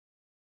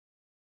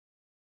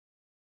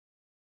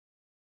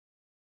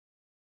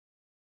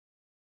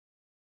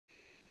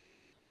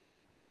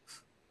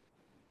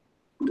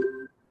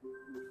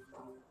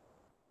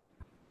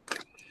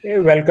Hey,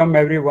 welcome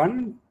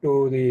everyone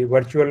to the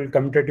virtual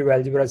commutative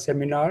algebra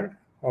seminar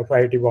of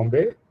IIT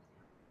Bombay.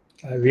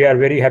 We are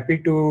very happy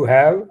to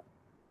have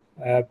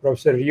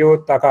Professor Ryo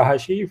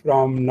Takahashi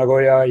from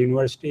Nagoya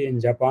University in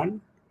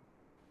Japan.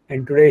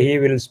 And today he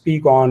will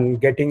speak on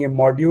getting a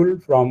module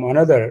from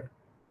another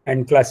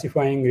and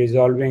classifying,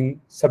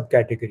 resolving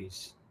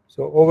subcategories.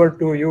 So over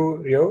to you,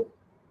 Ryo.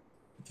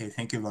 Okay,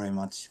 thank you very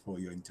much for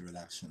your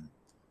introduction.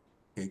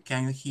 Okay,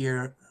 can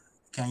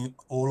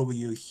all of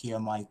you hear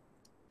my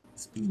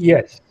speaking?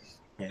 Yes.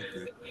 Okay,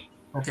 good.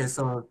 Okay,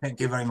 so thank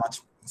you very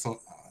much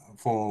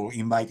for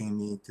inviting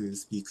me to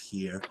speak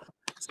here.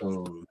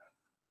 So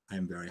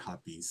I'm very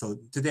happy. So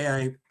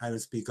today I will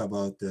speak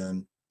about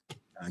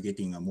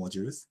getting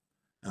modules.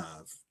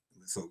 Uh,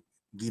 so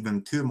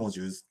given two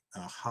modules,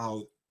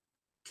 how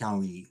can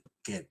we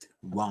get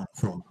one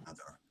from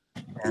another?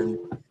 And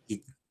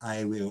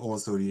I will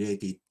also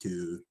relate it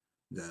to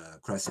the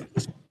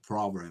classification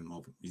problem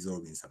of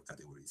resolving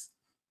subcategories.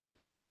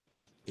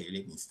 Okay,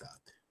 let me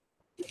start.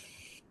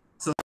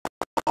 So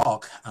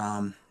talk,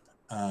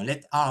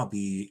 let R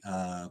be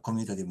a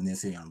commutative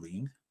Nesserian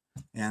ring,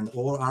 and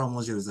all R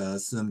modules are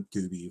assumed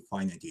to be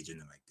finitely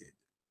generated.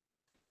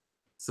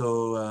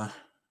 So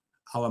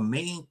our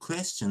main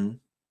question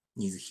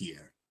is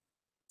here.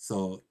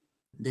 So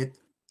let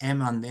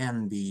M and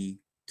N be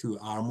two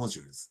R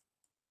modules.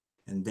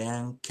 And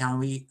then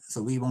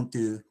so we want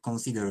to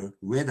consider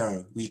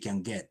whether we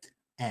can get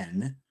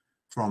N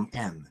from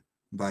M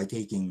by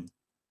taking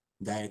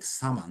direct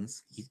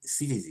summands,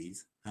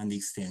 series, and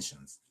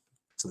extensions.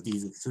 So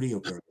these are three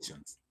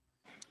operations.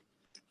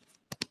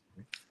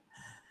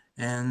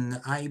 And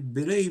I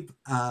believe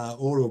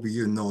all of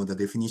you know the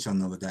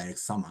definition of a direct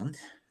summand,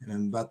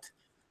 but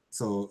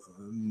so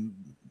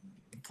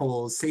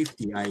for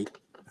safety,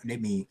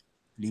 let me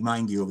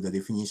remind you of the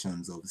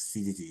definitions of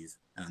series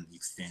and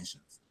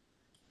extensions.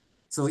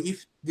 So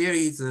if there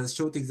is a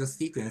short exact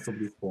sequence of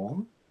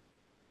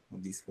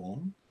this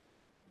form,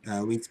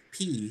 with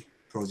P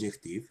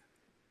projective,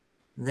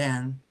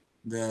 then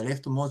the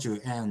left module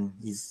N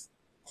is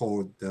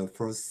called the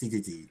first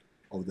series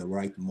of the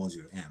right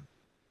module M.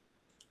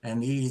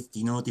 And it is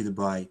denoted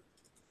by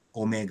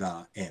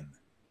omega M.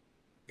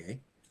 Okay.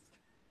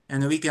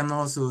 And we can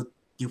also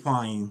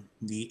define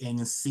the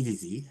N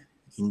series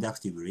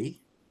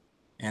inductively,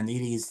 and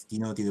it is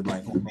denoted by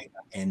omega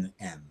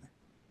NM.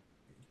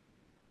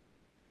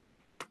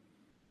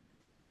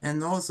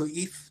 And also,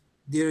 if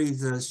there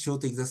is a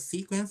short exact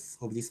sequence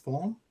of this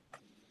form,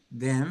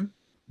 then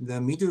the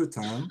middle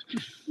term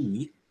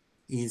E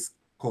is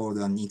called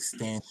an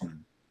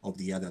extension of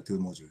the other two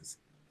modules.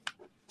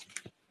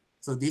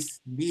 So these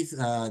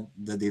are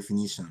the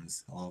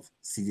definitions of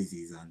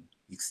series and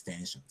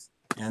extensions.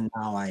 And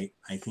now I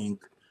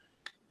think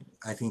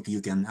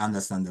you can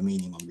understand the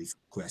meaning of this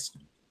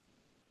question.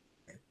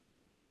 Okay.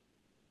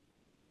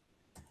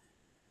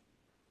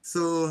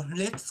 So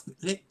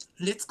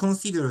let's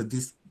consider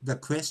the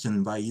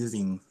question by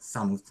using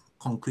some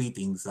concrete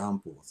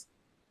examples.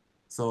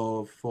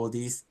 So for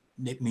this,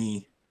 let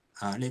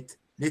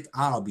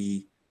R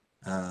be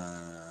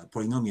a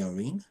polynomial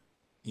ring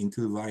in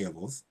two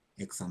variables,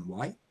 x and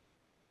y,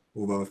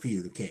 over a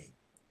field K.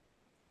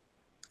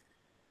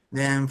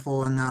 Then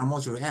for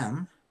module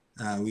M,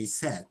 we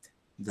set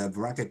the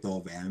bracket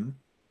of M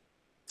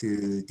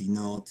to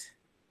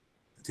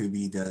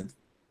be the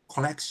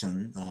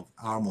collection of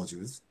R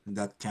modules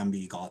that can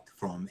be got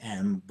from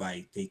M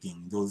by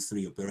taking those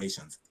three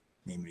operations,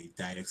 namely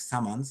direct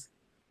summands,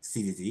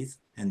 series,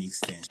 and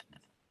extensions.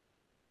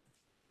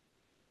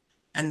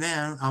 And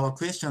then our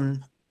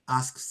question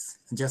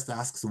just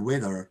asks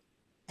whether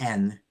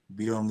N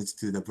belongs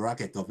to the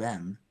bracket of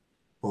M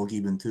for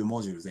given two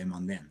modules M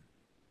and N.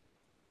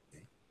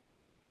 Okay.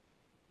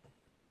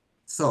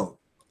 So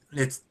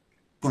let's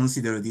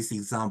consider this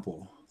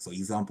example. So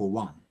example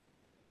 1.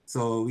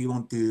 So we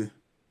want to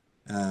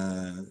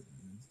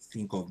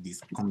think of this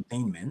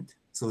containment.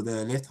 So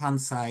the left-hand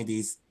side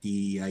is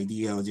the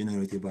ideal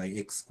generated by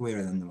x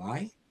squared and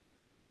y.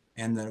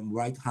 And the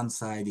right-hand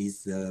side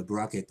is the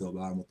bracket of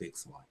R mod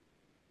xy.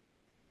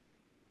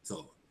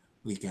 So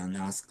we can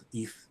ask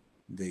if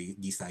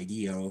this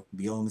ideal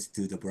belongs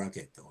to the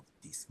bracket of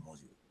this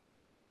module.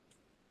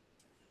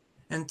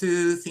 And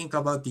to think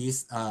about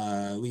this,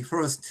 we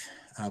first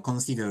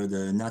consider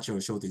the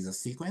natural short exact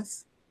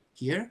sequence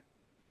here.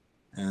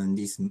 And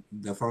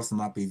the first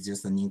map is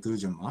just an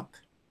inclusion map.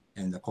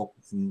 And the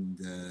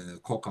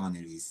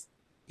co-kernel is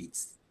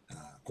its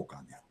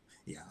co-kernel,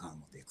 R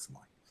mod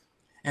xy.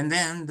 And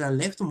then the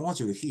left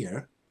module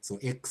here, so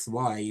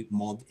xy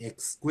mod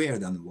x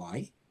squared and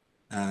y,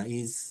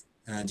 is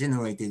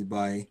generated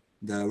by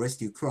the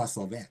residue class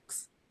of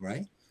x,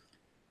 right?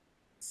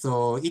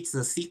 So it's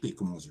a cyclic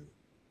module.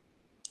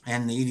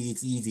 And it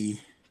is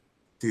easy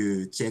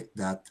to check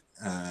that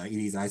it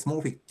is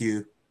isomorphic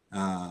to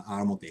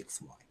R mod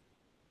xy.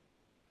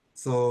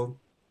 So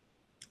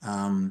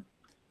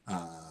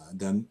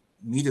the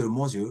middle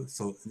module,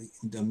 so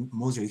the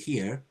module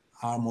here,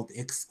 R mod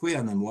x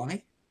squared and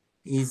y,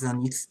 is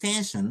an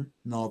extension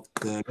of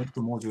the left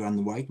module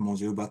and right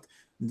module, but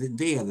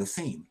they are the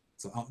same.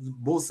 So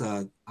both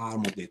are R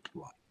mod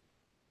xy.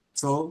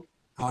 So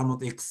R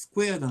mod x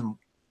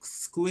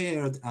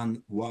squared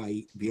and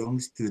y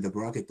belongs to the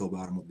bracket of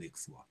R mod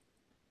xy.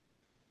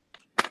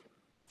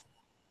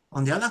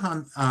 On the other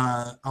hand,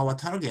 our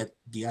target,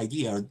 the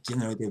idea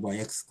generated by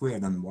x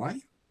squared and y,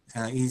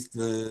 is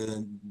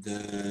the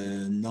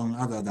none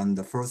other than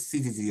the first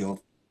series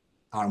of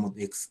R mod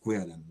x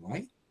squared and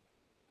y,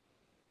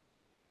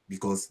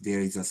 because there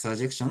is a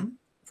surjection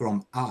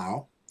from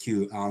R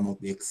to R mod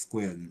x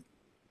squared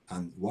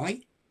and y,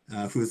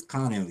 whose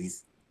kernel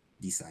is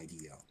this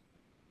idea.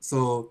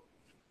 So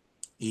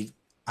it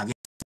again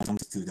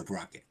comes to the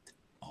bracket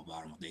of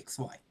R mod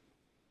xy.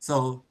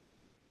 So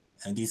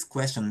this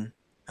question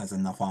has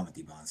an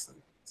affirmative answer.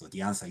 So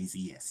the answer is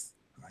yes,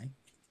 right?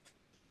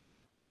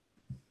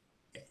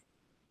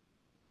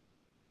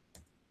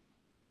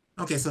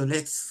 Okay, so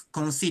let's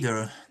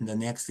consider the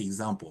next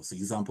example, so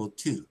example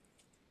 2.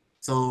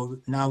 So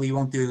now we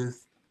want to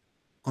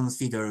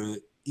consider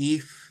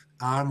if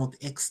R mod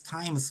x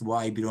times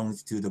y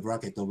belongs to the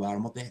bracket of R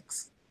mod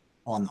x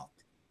or not.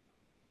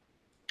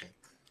 Okay.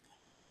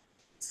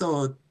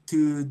 So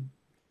to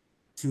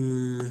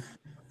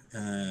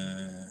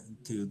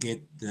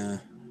get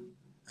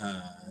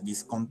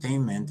this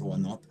containment or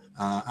not,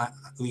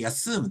 we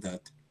assume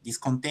that this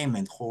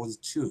containment holds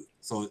true.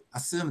 So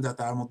assume that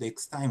R mod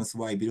x times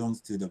y belongs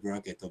to the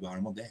bracket of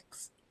R mod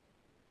x.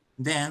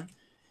 Then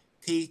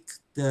take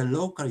the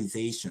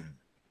localization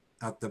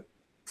at the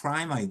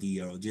prime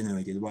ideal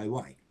generated by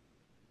y.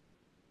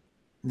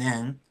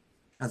 Then,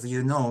 as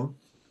you know,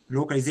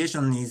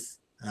 localization is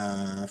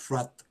a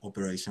flat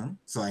operation.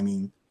 So I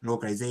mean,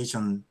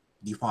 localization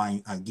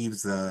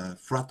gives a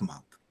flat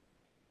map.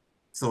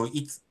 So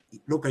it's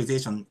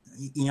localization,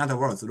 in other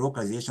words,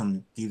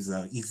 localization gives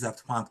an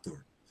exact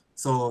factor.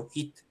 So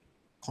it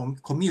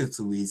commutes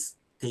with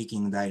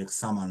taking direct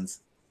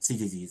summons,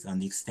 series,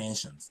 and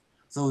extensions.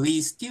 So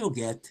we still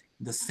get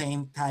the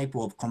same type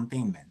of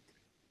containment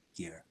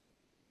here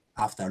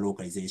after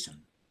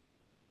localization.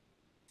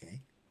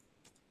 Okay.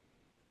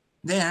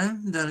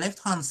 Then the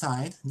left-hand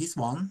side, this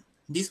one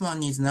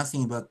is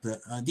nothing but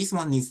this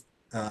one is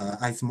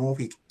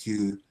isomorphic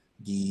to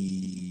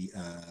the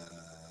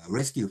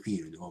rescue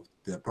field of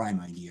the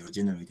prime ideal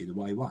generated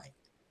by y.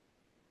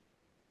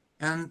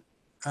 And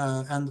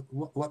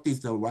what is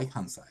the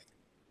right-hand side?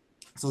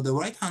 So the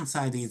right-hand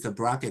side is a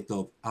bracket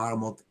of R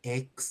mod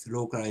x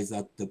localized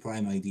at the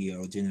prime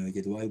ideal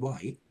generated by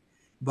y,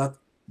 but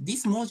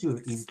this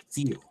module is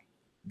 0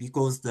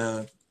 because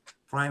the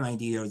prime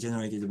ideal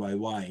generated by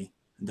y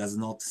does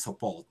not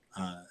support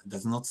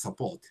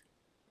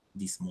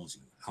this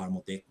module R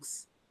mod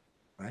x,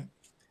 right?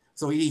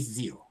 So it is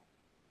 0.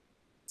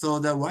 So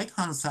the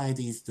right-hand side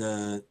is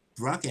the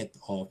bracket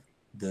of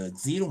the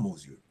 0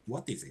 module.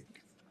 What is it?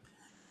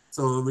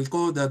 So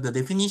recall that the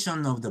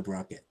definition of the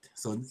bracket.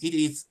 So it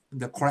is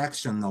the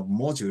collection of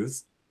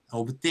modules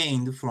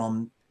obtained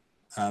from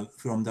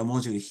the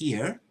module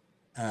here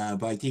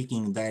by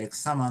taking direct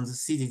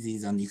summons,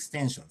 series, and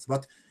extensions.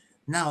 But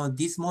now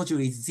this module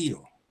is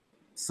 0.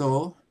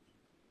 So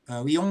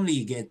we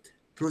only get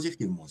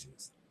projective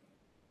modules.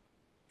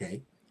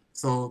 Okay,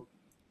 so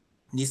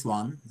this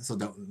one, so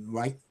the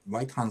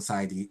right-hand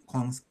side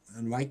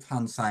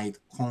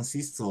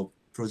consists of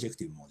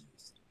projective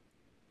modules.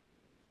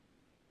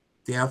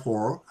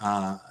 Therefore,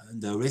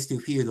 the rescue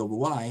field of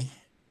y,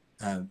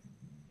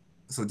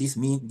 so this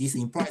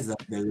implies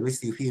that the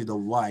rescue field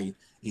of y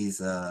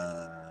is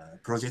a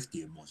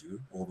projective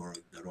module over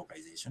the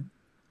localization,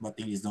 but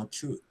it is not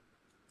true.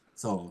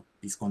 So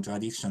this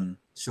contradiction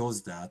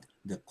shows that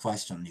the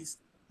question is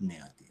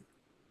negative.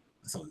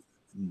 So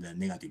the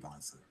negative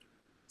answer.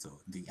 So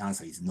the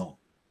answer is no,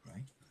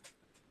 right?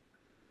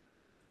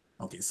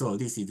 Okay, so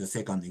this is the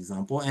second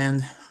example.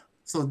 And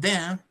so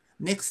then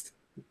next,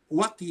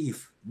 what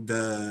if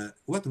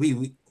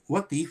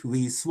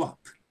we swap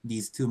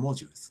these two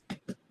modules?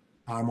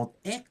 R mod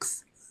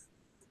x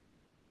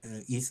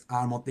is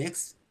R mod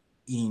x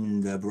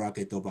in the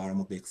bracket of R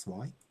mod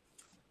xy.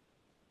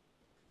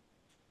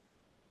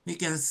 We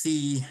can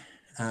see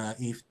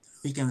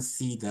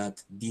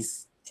that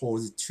this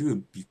holds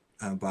true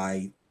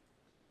by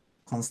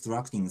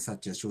constructing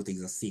such a short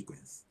exact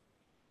sequence.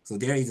 So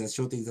there is a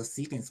short exact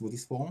sequence for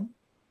this form: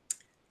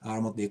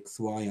 R mod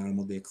xy, R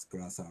mod x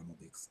plus R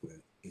mod x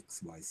squared,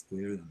 xy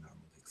squared, and R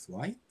mod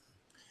xy.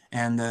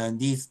 And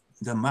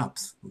the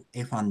maps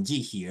f and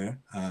g here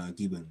are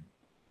given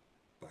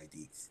by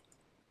these.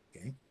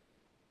 Okay.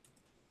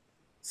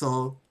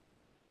 So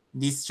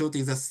this short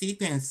exact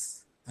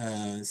sequence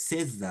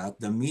says that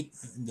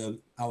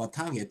our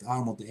target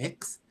R mod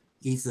x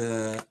is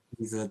a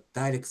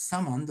direct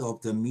summand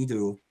of the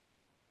middle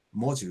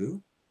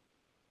module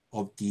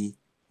of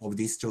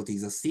this short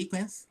exact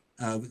sequence,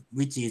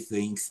 which is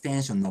the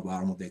extension of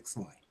R mod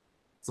xy.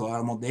 So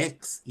R mod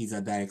x is a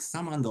direct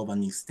summand of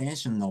an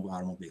extension of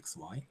R mod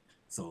xy.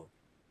 So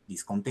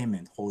this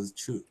containment holds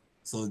true.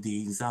 So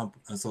the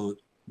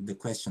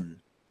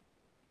question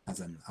has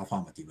an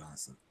affirmative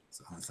answer.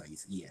 So answer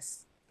is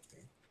yes.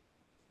 Okay.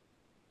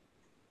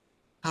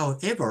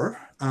 However,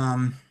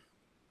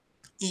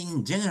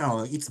 in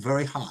general, it's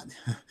very hard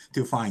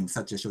to find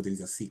such a shortage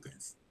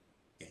sequence.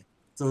 Okay,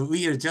 so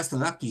we are just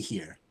lucky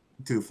here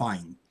to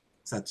find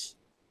such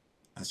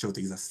a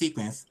shortage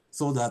sequence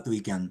so that we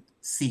can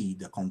see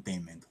the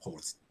containment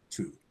holds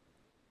true.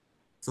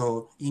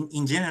 So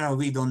in general,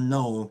 we don't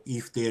know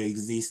if there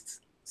exists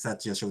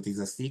such a shortage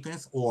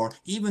sequence, or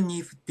even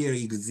if there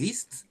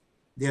exists,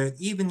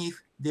 even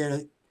if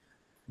there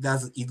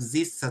does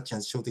exist such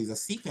a shortage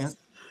sequence,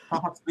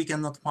 perhaps we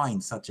cannot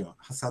find such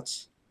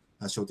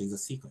a shortage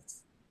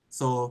sequence.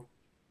 So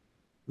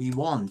we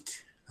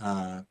want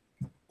a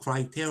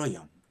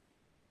criterion.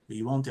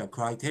 We want a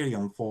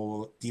criterion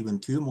for given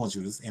two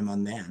modules, M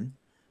and N,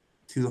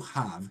 to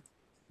have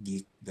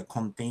the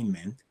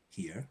containment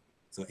here.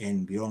 So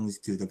N belongs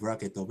to the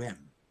bracket of M.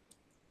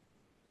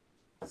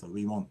 So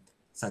we want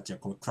such a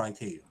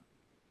criterion.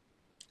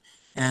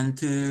 And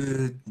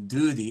to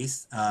do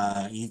this,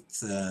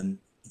 it's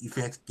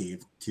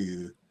effective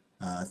to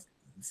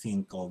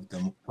think of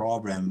the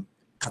problem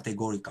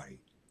categorically.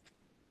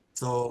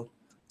 So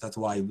that's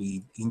why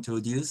we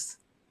introduce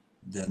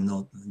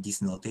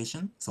this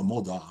notation, so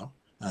mod R,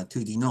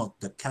 to denote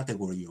the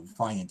category of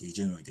finitely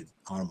generated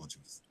R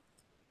modules.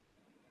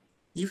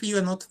 If you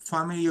are not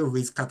familiar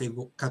with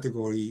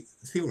category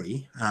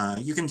theory,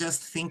 you can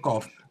just think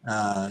of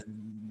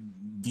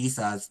this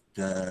as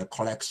the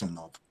collection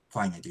of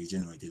finitely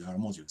generated R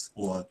modules,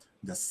 or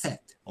the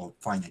set of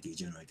finitely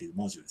generated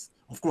modules.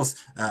 Of course,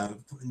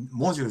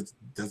 modules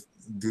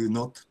do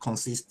not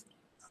consist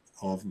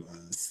of,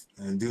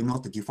 do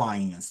not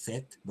define a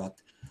set, but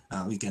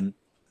we can,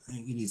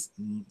 it is,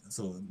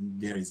 so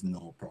there is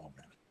no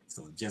problem.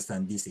 So just,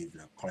 and this is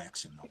the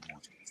collection of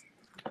modules.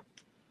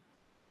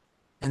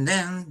 And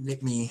then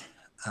let me,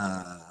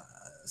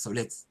 so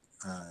let's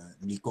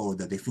recall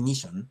the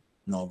definition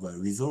of a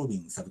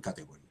resolving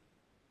subcategory.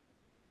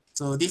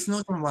 So this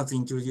notion was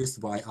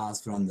introduced by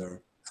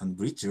Ostrander and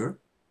Bridger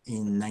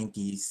in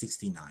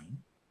 1969.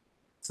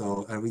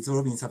 So a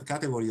resolving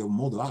subcategory of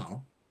mod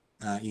R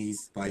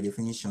is by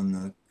definition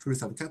a true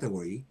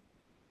subcategory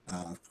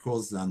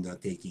closed under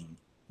taking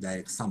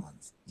direct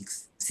summands,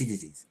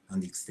 series,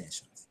 and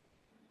extensions.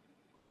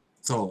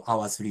 So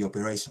our three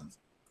operations.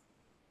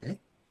 Okay.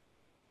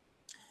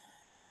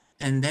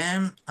 And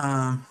then,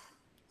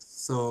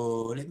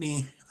 so let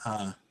me,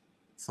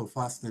 so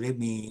first let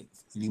me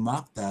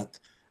remark that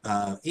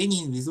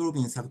any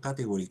resolving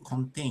subcategory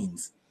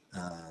contains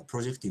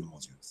projective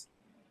modules.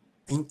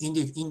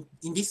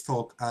 In this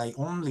talk, I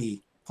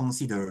only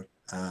consider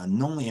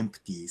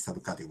non-empty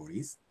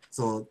subcategories.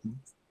 So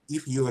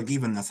if you are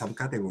given a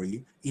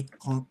subcategory, it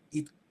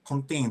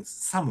contains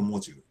some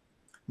module.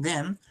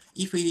 Then,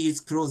 if it is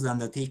closed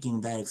under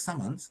taking direct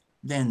summands,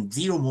 then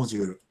zero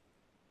module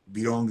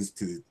belongs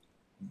to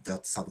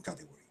that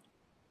subcategory.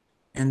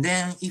 And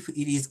then if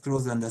it is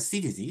closed under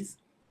series,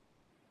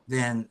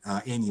 then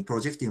any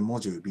projective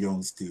module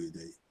belongs to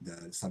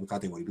the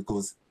subcategory,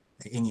 because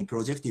any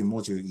projective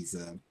module is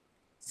a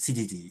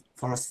series,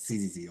 first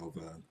series of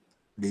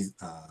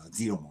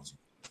zero module.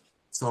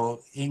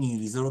 So any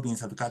resolving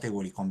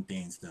subcategory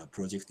contains the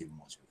projective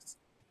modules.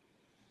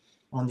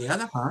 On the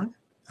other hand,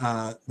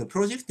 the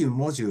projective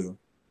modules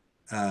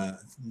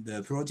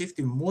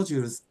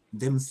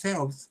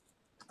themselves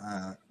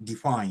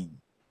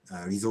define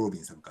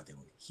resolving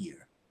subcategory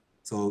here.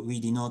 So we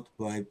denote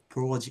by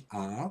proj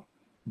R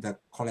the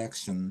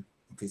collection,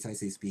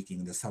 precisely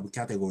speaking, the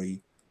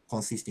subcategory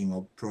consisting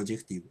of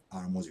projective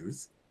R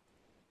modules.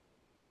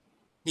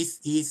 This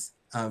is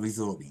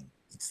resolving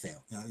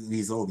itself,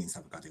 resolving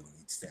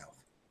subcategory itself,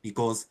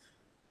 because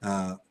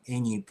so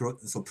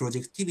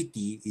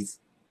projectivity is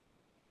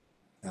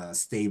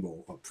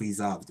stable or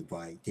preserved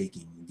by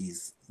taking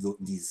these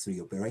three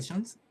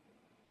operations.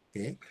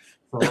 Okay,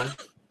 so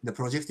the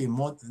projective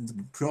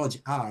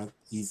proj R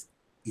is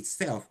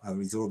itself a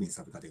resolving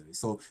subcategory.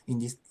 So in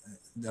this,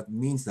 that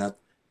means that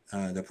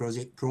the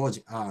proj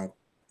R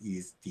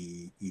is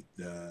the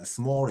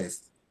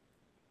smallest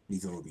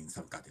resolving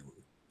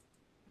subcategory.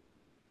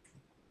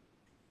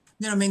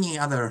 There are many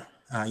other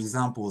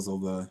examples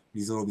of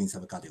resolving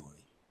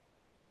subcategory.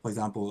 For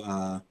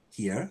example,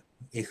 here,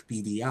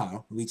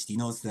 FPDR, which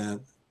denotes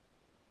the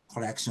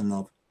collection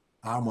of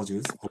R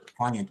modules of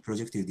finite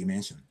projective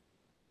dimension.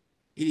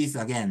 It is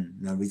again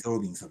the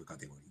resolving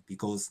subcategory,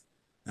 because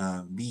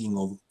being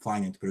of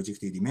finite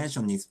projective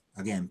dimension is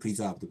again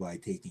preserved by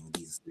taking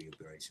these three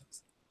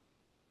operations.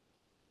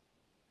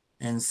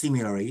 And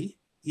similarly,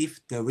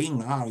 if the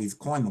ring R is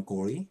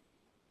Cohen-Macaulay,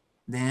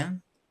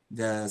 then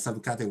the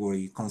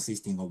subcategory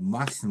consisting of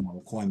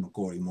maximal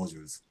Cohen-Macaulay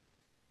modules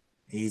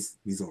is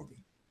resolving.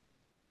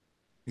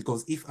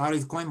 Because if R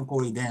is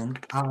Cohen-Macaulay, then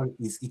R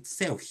is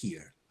itself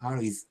here. R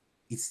is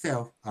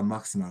itself a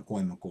maximal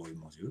Cohen-Macaulay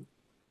module.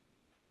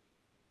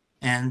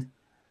 And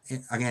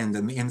again,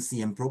 the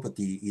MCM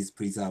property is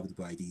preserved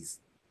by these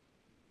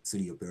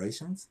three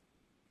operations.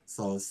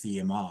 So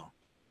CMR,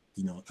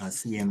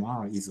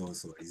 CMR is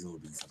also a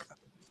resolving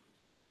subcategory.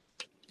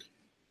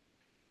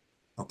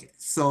 Okay,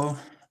 so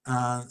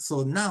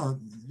so now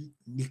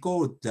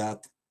recall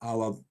that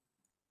our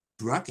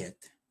bracket,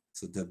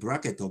 so the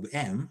bracket of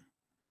M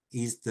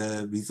is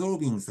the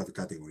resolving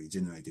subcategory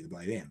generated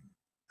by M,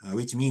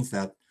 which means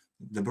that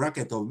the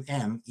bracket of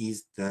M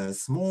is the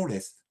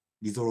smallest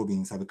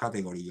resolving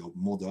subcategory of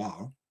mod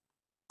R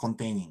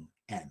containing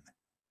M.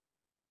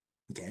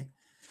 Okay,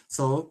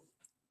 so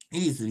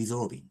it is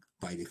resolving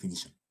by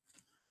definition.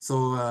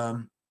 So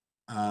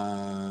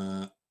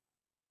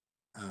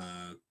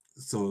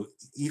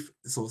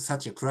so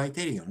such a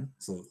criterion,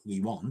 so we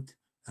want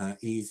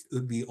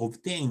would be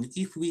obtained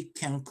if we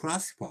can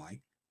classify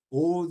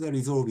all the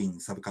resolving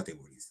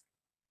subcategories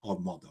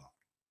of mod R.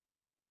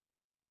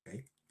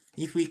 Okay,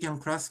 if we can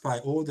classify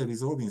all the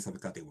resolving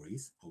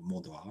subcategories of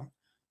mod R,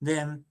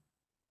 then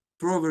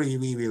probably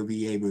we will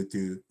be able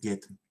to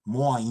get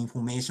more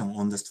information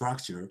on the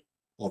structure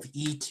of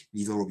each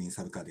resolving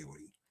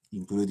subcategory,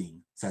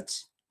 including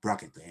such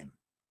bracket M.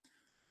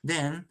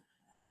 Then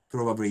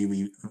probably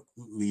we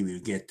will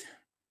get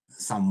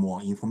some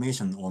more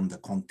information on the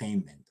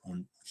containment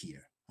on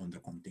the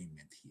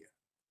containment here.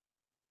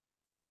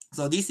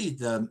 So this is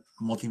the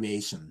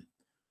motivation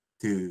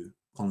to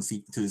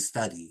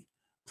study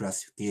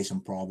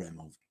classification problem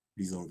of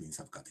resolving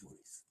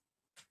subcategories.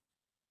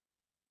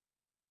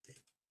 Okay.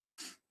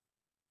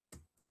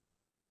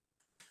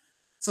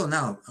 So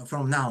now,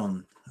 from now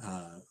on,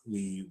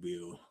 we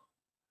will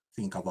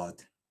think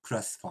about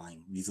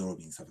classifying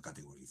resolving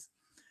subcategories.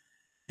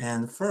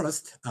 And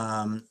first,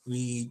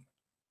 we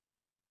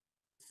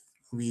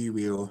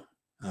will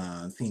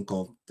think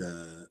of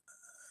the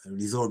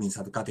resolving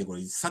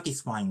subcategories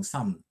satisfying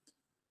some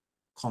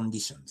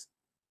conditions.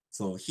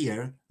 So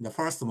here, the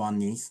first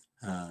one is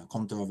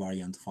control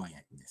variant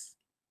finiteness.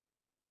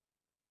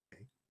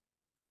 Okay.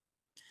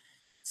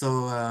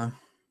 So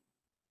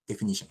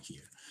definition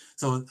here.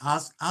 So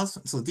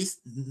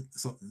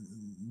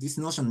this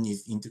notion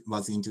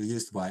was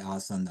introduced by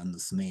Arson and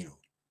Smero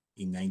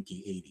in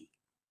 1980.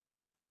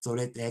 So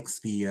let X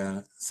be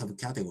a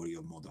subcategory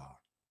of mod R.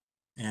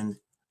 And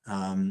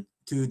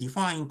to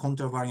define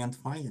contravariant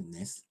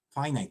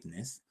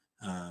finiteness,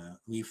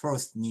 we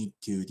first need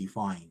to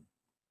define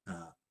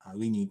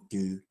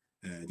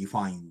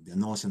define the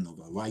notion of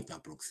a right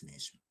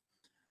approximation.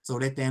 So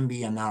let M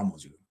be an R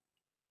module.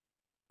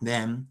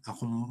 Then a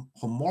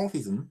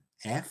homomorphism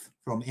F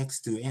from X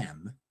to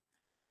M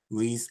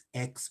with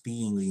X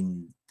being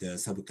in the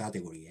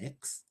subcategory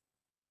X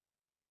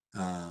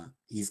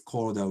is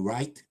called a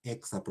right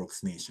X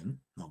approximation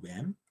of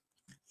M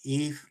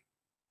if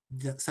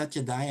such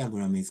a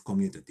diagram is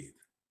commutative.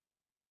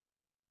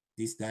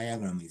 This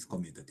diagram is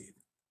commutative.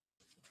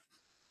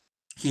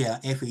 Here,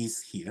 F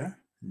is here,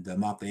 the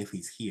map F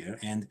is here,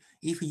 and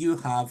if you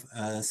have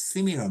a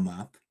similar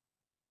map,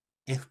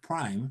 F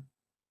prime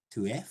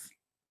to F,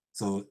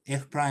 so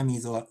F prime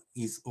is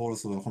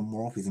also a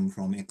homomorphism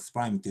from X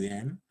prime to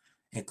M,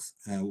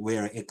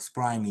 where X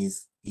prime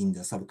is in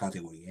the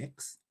subcategory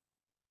X,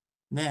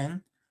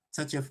 then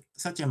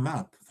such a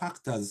map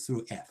factors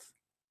through F,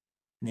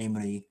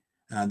 namely,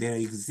 there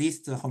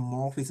exists a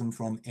homomorphism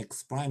from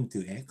X prime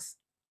to X,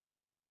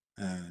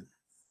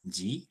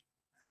 G,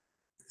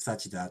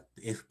 such that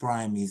F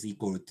prime is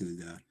equal to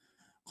the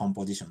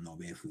composition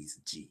of F with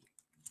G.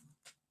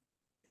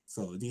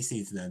 So this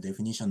is the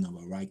definition of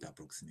a right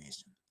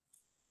approximation.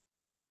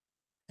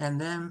 And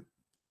then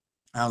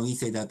we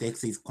say that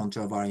X is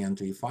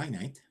contravariantly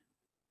finite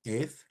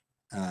if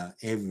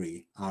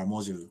every R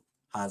module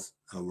has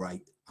a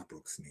right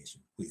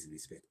approximation with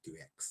respect to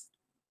X.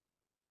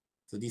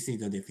 So this is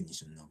the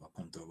definition of a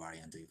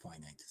contravariantly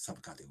finite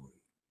subcategory.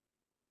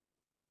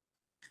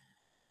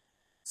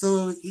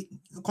 So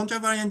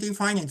contravariantly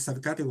finite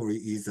subcategory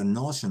is a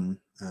notion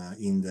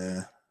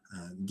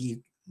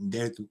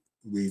dealt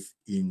with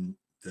in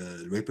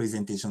the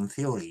representation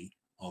theory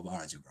of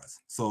algebras.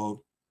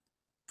 So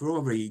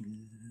probably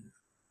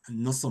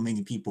not so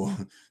many people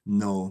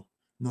know,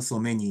 not so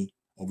many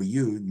of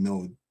you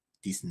know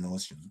this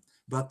notion,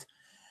 but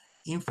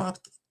in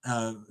fact,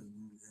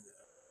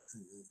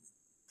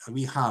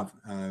 we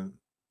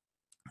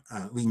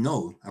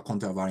know a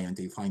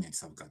contravariantly finite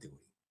subcategory.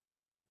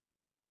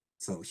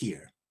 So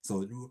here,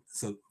 so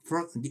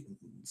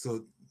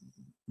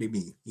let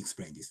me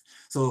explain this.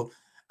 So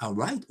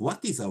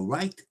what is a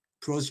right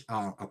Proj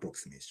R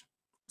approximation?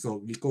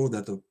 So recall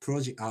that the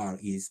Proj R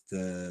is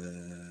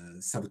the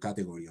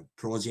subcategory of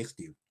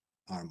projective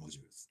R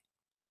modules.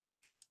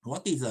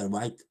 What is a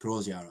right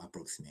Proj R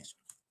approximation?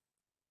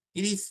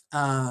 It is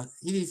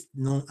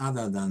none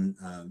other than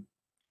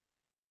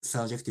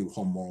surjective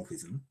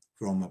homomorphism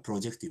from a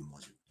projective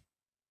module.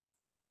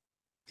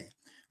 Okay,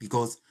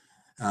 because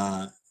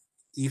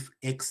if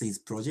X is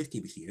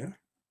projective here,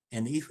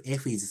 and if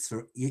F is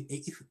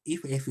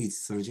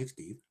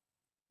surjective,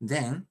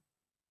 then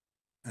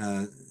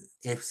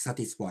F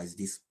satisfies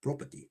this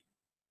property,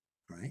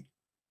 right?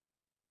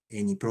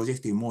 Any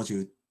projective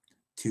module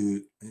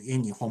to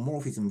any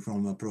homomorphism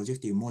from a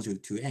projective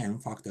module to M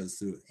factors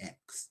through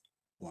X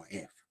or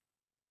F.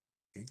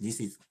 Okay?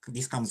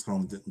 This comes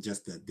from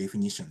just the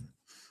definition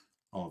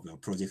of a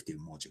projective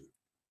module.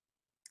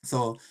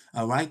 So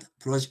a right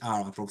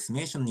proj-R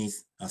approximation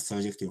is a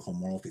surjective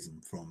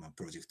homomorphism from a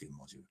projective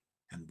module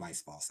and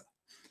vice versa.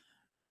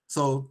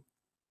 So,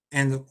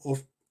 and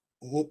of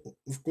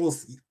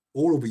course,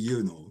 all of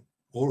you know,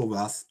 all of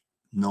us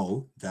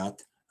know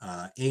that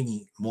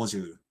any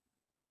module,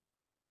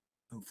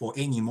 for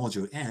any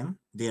module M,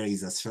 there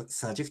is a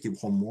surjective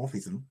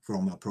homomorphism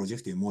from a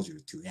projective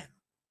module to M.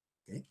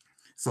 Okay,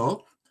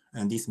 so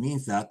and this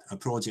means that a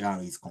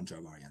proj-R is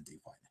contravariant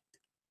infinite.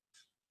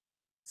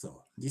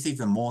 So this is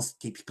the most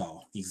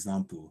typical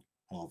example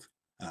of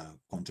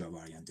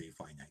contravariant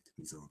infinite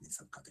resolving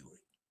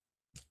subcategory.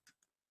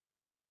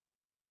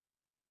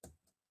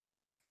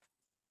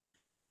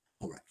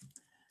 All right.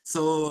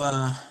 So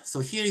so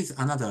here is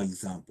another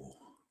example.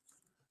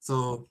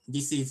 So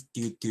this is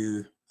due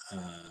to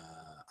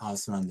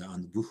Auslander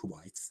and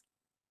Buchwitz,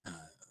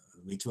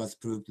 which was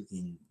proved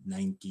in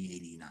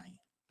 1989.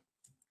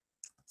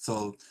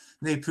 So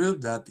they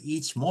proved that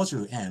each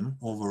module M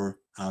over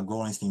a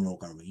Gorenstein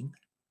local ring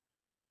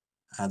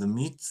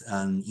admits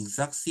an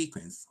exact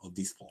sequence of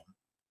this form.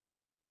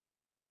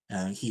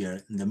 And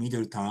here, the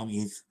middle term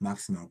is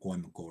maximal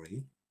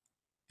Cohen-Macaulay,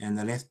 and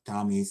the left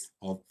term is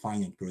of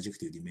finite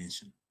projective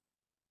dimension.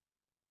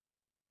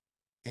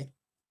 Okay,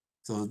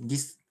 so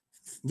this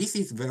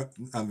is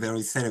a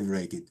very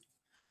celebrated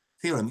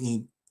theorem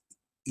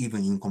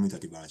even in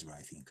commutative algebra,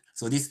 I think.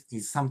 So this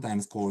is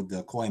sometimes called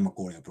the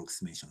Cohen-Macaulay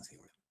approximation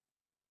theorem.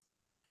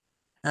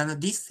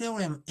 And this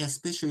theorem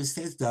especially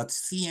says that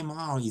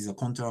CMR is a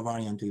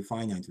contravariant to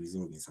finite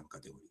resolving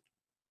subcategory.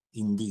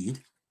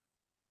 Indeed,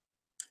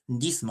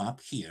 this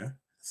map here,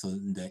 so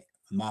the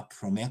map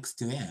from X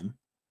to M,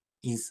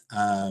 is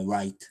a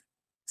right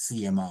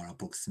CMR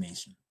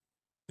approximation.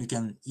 We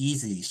can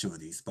easily show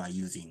this by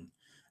using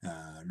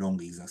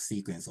long exact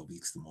sequence of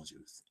X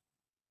modules.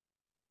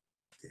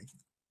 Okay.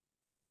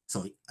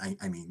 So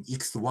I mean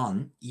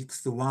X1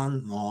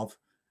 of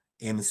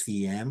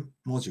MCM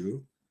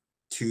module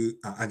to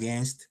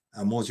against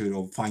a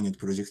module of finite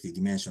projective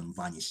dimension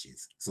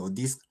vanishes. So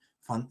this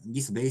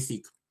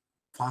basic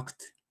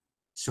fact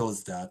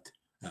shows that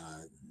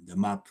the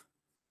map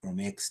from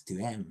X to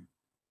M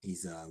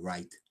is a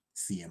right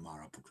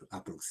CMR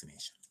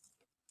approximation.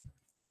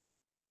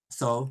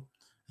 So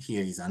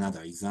here is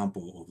another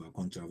example of a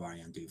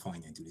contravariant to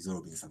finite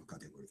resolving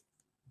subcategory.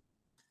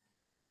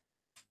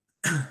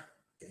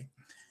 Okay.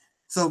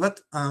 So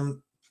but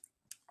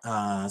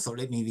so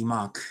let me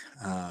remark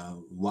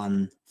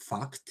one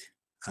fact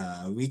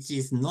which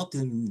is not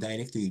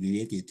directly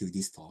related to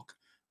this talk,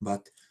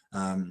 but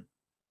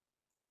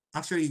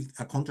actually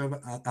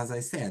as I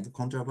said,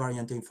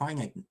 contravariant to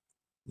finite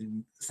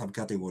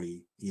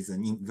subcategory is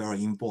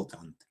very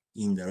important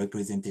in the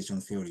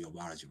representation theory of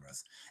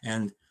algebras.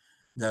 And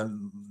the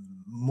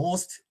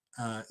most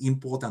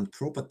important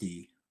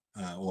property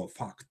or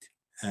fact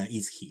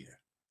is here.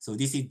 So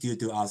this is due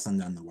to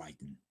Arson and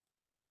Whiten.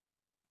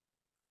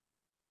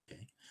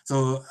 Okay.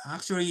 So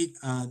actually,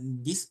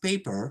 this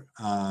paper,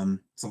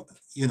 so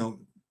you know,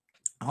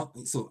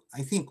 so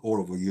I think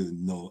all of you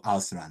know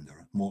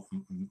Auslander,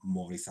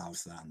 Maurice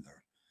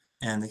Auslander.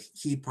 And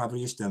he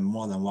published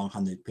more than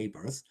 100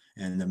 papers,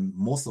 and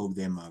most of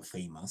them are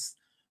famous.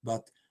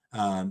 But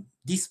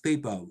this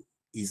paper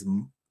is,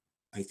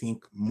 I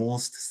think,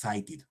 most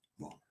cited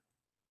one,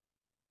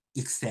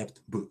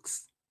 except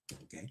books.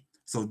 Okay,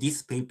 so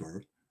this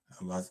paper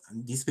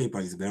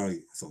is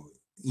very, so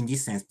in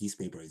this sense, this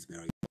paper is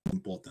very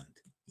important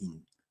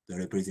in the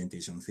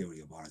representation theory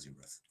of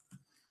algebras.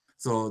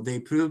 So they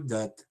proved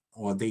that,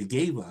 or they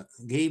gave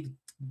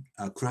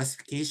a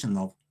classification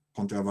of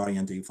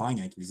contravariant to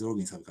finite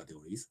resolving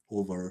subcategories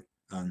over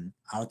an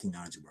Artin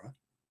algebra,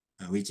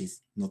 which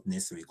is not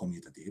necessarily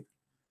commutative,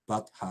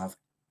 but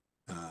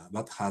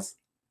has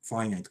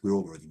finite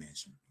global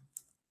dimension.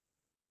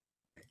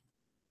 Okay.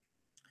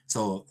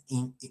 So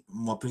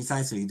more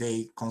precisely,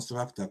 they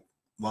construct a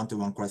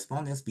one-to-one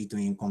correspondence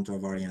between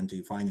contravariant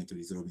to finite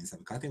resolving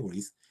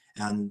subcategories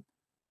and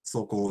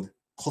so-called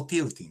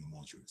cotilting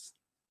modules.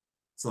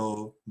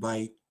 So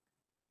by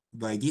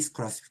this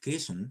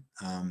classification,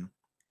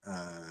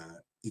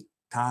 it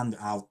turned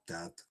out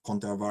that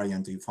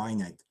contravariant to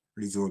finite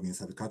resolving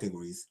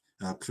subcategories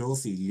are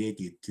closely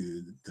related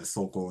to the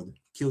so-called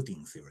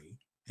tilting theory.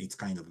 It's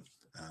kind of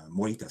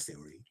Morita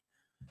theory.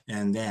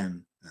 And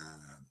then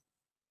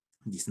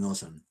this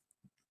notion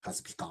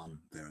has become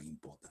very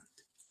important.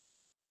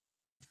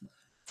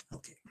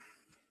 Okay.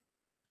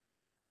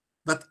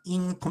 But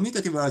in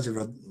commutative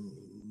algebra,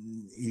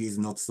 it is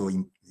not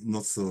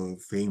so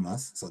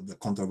famous. So the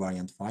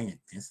contravariant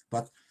finiteness.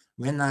 But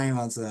when I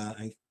was,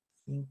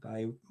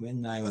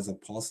 when I was a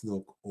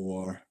postdoc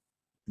or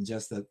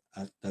just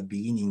at the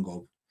beginning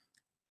of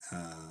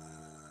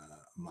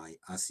my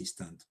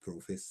assistant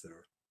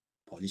professor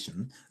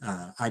position,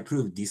 I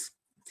proved this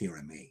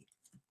theorem A.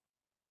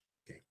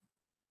 Okay.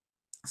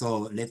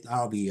 So let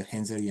R be a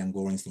Henselian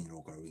Gorenstein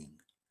local ring.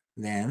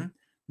 Then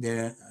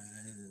the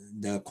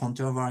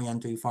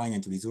contravariant to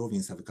finite resolving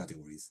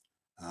subcategories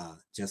are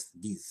just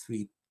these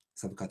three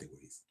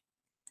subcategories: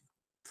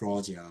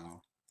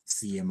 proj-R,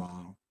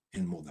 CMR,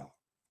 and mod-R.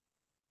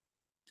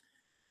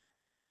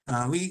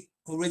 we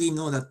already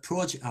know that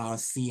Proj are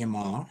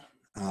CMR,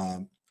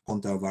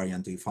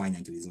 counter-variantly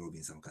finite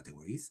resolving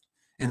subcategories,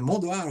 and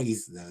mod R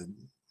is the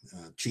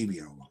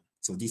trivial one.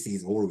 So this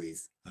is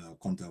always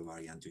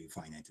counter-variantly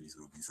finite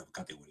resolving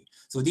subcategory.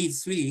 So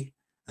these three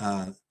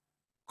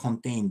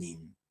contained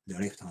in the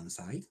left-hand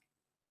side,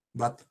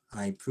 but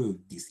I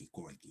proved this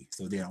equality.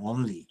 So they are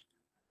only,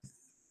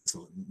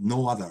 so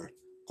no other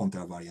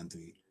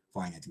counter-variantly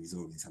finite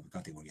resolving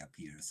subcategory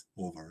appears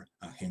over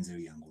a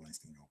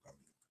Henzelian-Gorenstein local.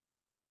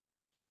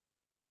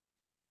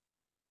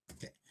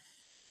 Okay,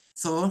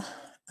 so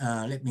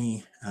let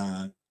me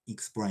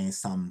explain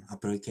some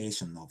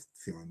application of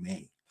theorem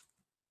A.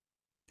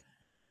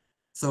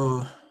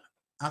 So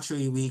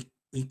actually we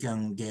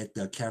can get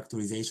the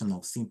characterization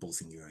of simple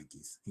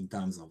singularities in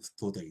terms of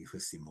totally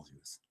reflexive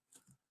modules.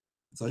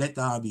 So let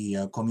R be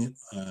a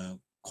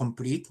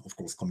complete, of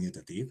course,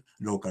 commutative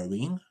local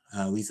ring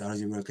with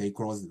algebraically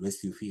closed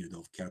residue field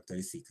of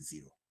characteristic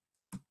 0.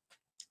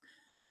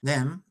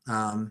 Then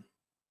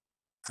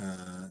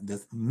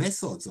the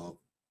methods of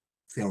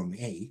theorem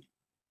A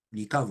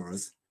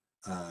recovers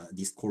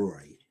this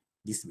corollary,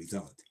 this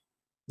result.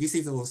 This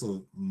is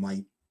also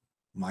my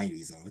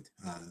result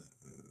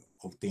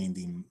obtained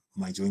in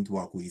my joint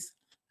work with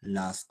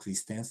Lars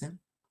Christensen,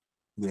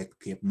 Greg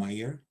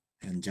Kepmeyer,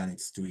 and Janet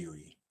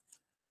Strioli.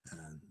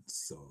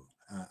 So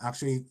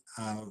actually,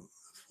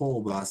 4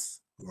 of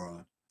us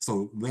were,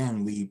 so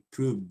when we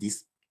proved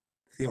this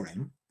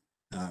theorem,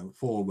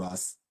 4 of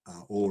us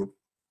are all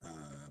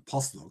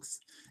postdocs,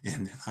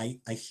 and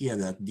I hear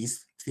that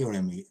this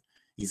theorem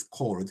is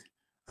called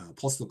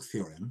postdoc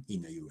theorem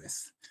in the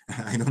US.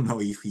 I don't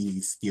know if it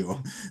is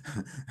still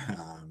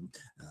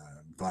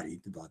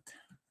valid, but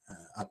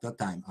at that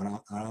time,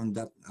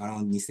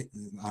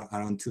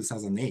 around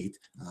 2008,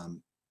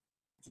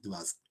 it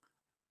was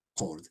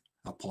called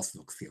a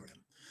postdoc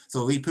theorem.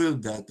 So we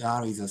proved that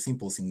R is a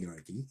simple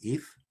singularity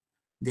if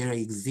there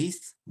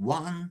exists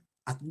one,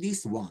 at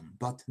least one,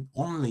 but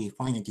only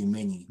finitely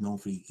many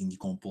non-free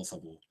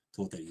indecomposable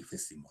totally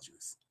reflexive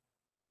modules.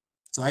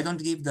 So I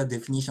don't give the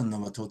definition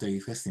of a totally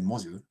reflexive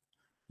module,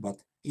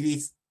 but it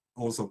is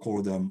also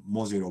called a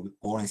module of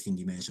Gorenstein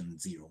dimension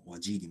 0 or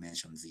G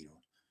dimension 0.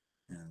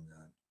 And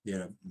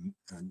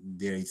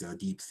there is a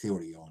deep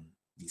theory on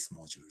these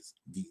modules.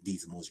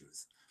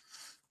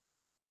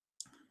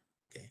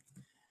 Okay.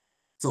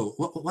 So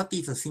what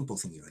is a simple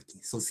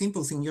singularity? So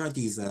simple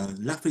singularity is,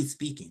 roughly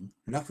speaking,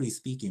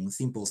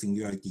 simple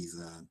singularity is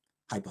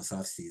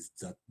hypersurfaces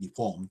that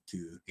deform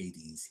to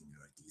ADE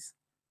singularities.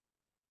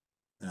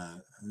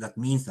 That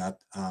means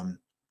that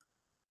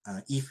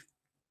if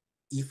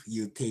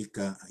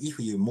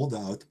you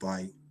model out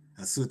by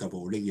a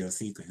suitable regular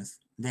sequence,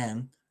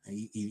 then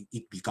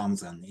it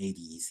becomes an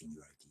ADE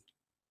singularity.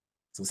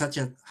 So such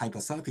a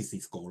hypersurface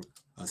is called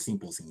a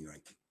simple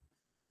singularity.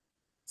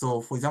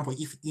 So for example,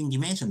 if in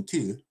dimension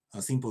 2,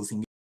 a simple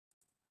singularity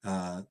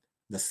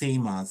the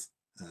same as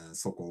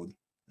so-called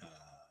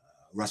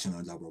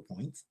rational double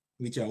points,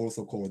 which are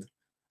also called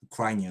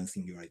Kleinian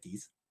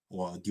singularities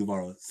or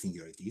Duval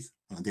singularities.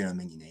 There are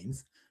many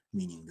names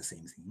meaning the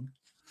same thing.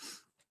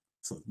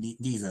 So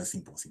these are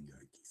simple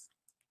singularities.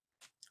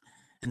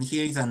 And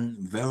here is a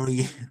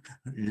very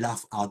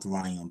rough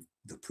outline of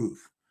the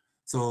proof.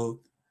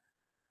 So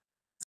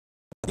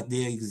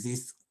there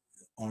exists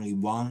only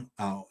one,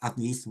 at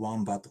least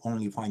one, but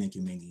only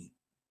finitely many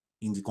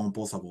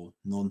indecomposable,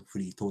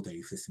 non-free,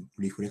 totally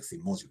reflexive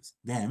modules.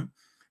 Then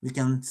we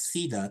can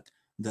see that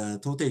the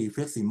totally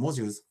reflexive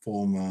modules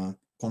form a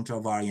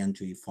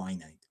contravariantly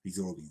finite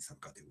resolving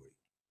subcategory.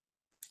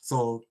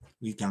 So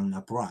we can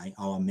apply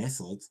our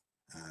methods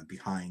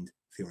behind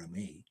theorem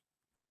A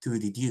to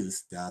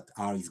deduce that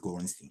R is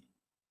Gorenstein.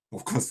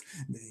 Of course,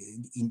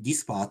 in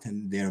this part,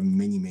 there are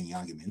many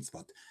arguments,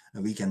 but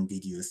we can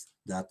deduce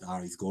that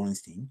R is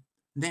Gorenstein.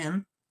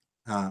 Then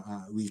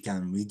we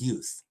can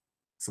reduce.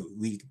 So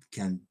we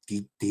can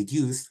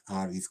deduce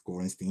R is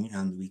Gorenstein,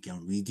 and we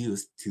can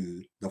reduce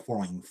to the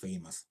following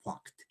famous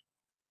fact.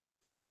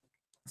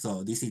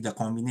 So this is the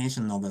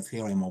combination of the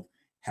theorem of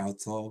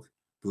Herzog,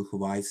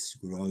 Buchweiss,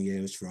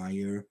 Greuel,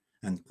 Schreier,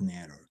 and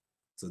Kneller.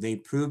 So they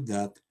proved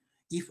that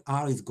if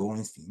R is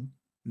Gorenstein,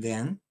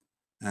 then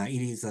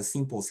it is a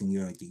simple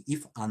singularity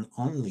if and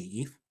only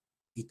if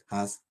it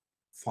has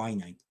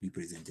finite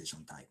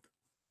representation type.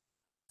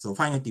 So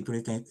finite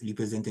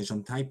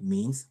representation type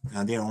means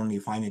there are only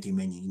finitely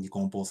many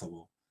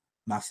indecomposable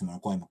maximal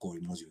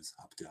Koyama-Cory modules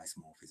up to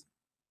isomorphism.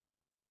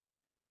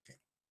 Okay.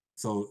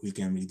 So we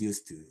can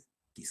reduce to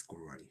this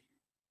corollary.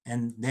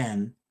 And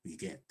then we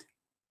get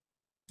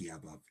the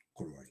above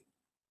corollary.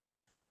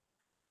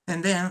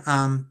 And then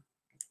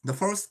the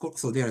first,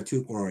 so there are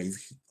 2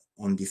 corollaries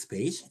on this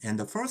page. And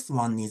the first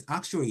one is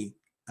actually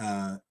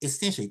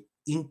essentially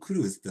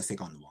includes the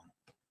second one.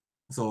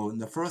 So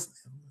the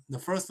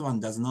first one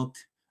does not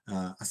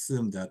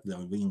assume that the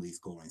ring is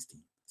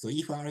Gorenstein. So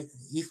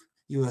if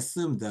you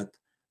assume that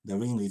the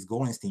ring is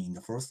Gorenstein in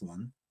the first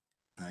one,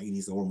 it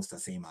is almost the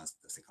same as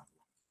the second one.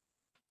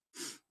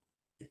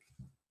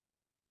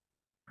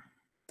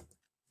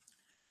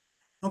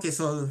 Okay,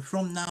 so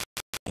from now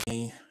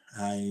today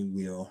I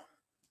will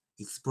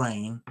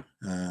explain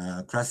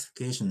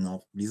classification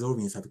of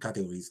resolving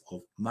subcategories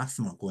of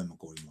maximal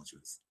Koema-Kori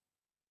modules.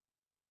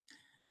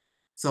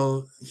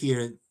 So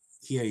here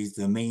is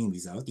the main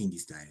result in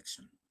this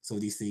direction. So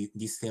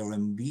this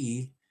theorem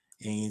B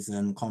is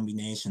a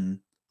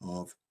combination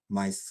of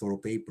my solo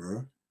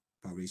paper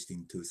published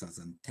in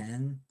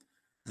 2010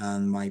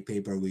 and my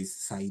paper with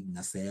Said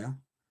Nasser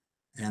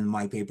and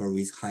my paper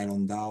with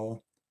Hiron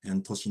Dao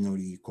and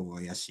Toshinori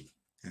Kobayashi,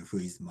 who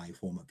is my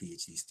former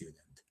PhD student.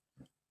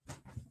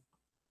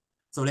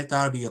 So let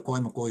R be a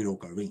Koema-Kori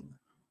local ring.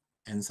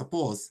 And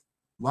suppose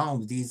one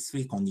of these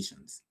three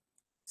conditions.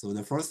 So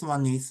the first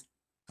one is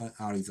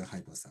R is a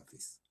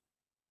hypersurface.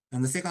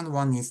 And the second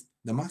one is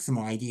the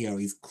maximal ideal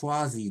is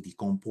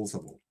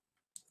quasi-decomposable.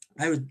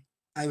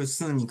 I will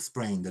soon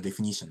explain the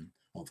definition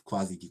of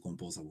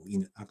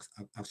quasi-decomposable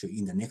actually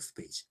in the next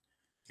page.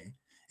 Okay,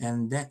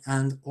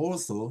 and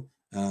also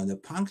the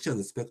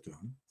punctured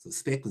spectrum. So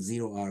spec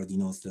 0R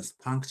denotes the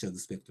punctured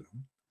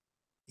spectrum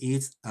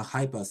is a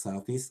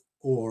hypersurface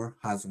or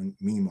has a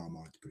minimal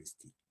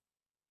multiplicity.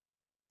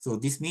 So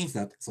this means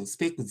that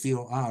spec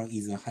 0R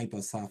is a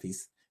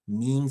hypersurface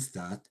means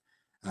that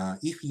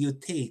if you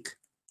take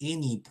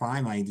any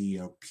prime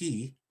ideal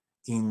P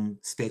in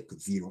spec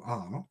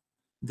 0R,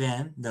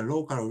 then the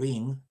local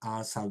ring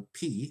R sub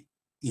P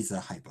is a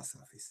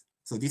hypersurface.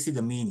 So this is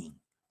the meaning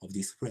of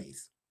this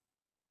phrase.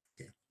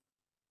 Okay.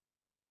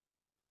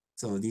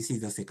 So this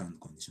is the second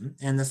condition.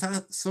 And the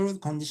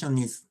third condition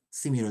is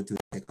similar to the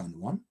second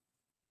one.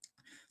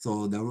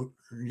 So the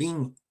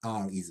ring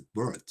R is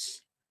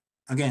birch.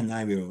 Again,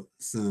 I will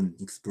soon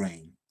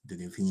explain the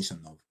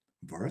definition of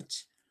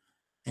birch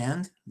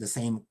and the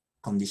same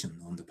condition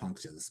on the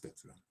punctured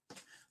spectrum.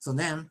 So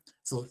then,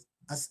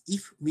 as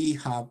if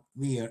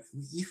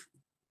if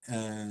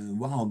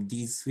one of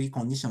these three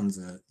conditions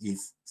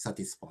is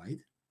satisfied,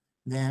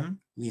 then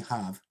we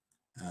have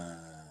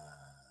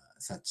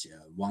such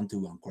a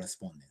one-to-one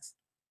correspondence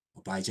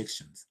or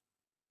bijections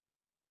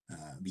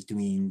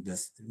between the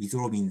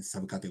resolving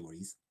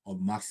subcategories of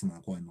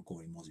maximal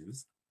Koema-Kori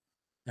modules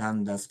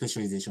and the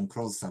specialization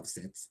closed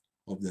subsets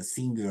of the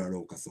singular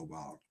locus of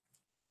R.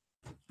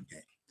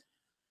 Okay.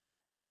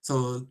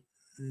 So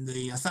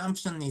the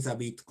assumption is a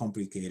bit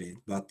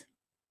complicated, but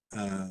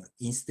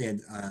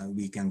instead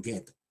we can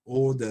get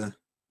all the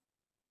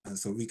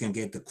we can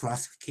get the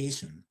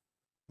classification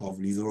of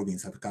resolving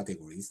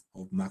subcategories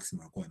of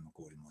maximal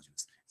Koema-Kori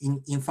modules.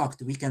 In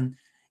fact, we can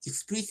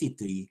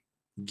explicitly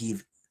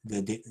give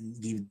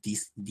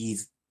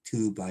these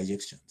two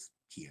bijections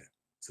here,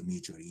 so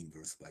mutually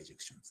inverse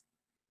bijections.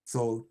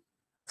 So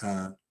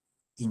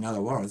in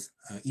other words,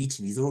 each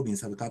resolving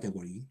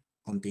subcategory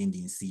contained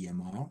in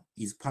CMR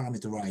is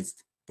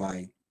parameterized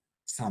by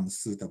some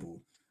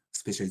suitable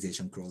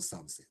specialization closed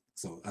subset.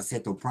 So a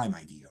set of prime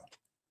ideal.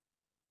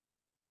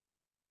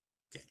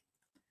 Okay.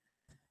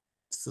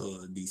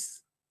 So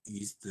this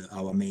is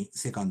our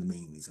second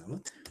main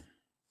result.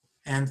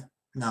 And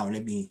now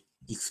let me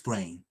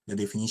explain the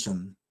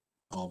definition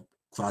of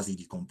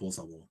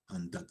quasi-decomposable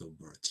and that of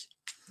birch.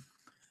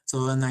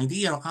 So an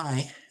ideal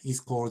I is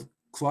called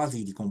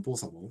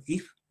quasi-decomposable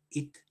if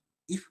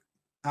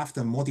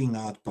after modeling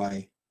out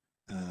by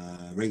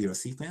regular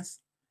sequence,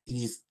 it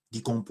is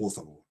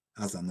decomposable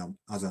as an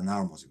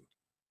R module.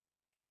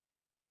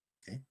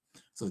 Okay,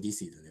 so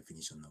this is the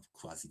definition of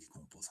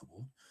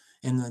quasi-decomposable.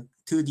 And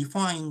to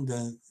define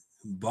the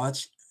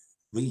birch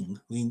ring,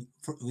 we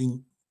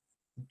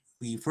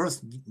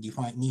first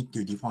need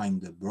to define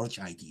the birch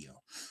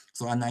ideal.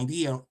 So an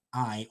ideal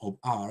I of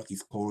R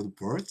is called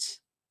birch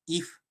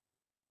if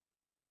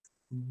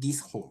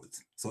this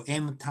holds. So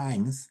M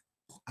times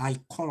I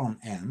colon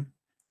M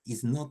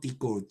is not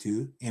equal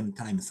to M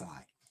times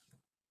I.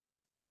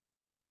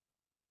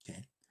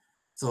 Okay,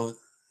 so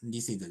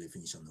this is the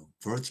definition of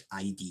birch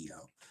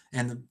ideal.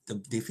 And the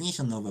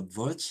definition of a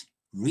birch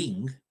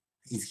ring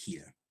is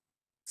here.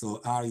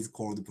 So R is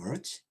called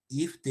birch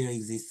if there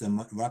exists a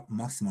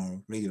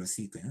maximal regular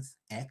sequence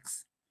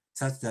X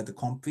such that the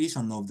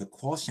completion of the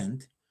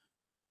quotient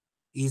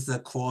is the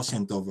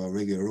quotient of a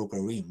regular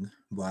local ring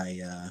by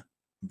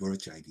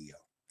birch ideal.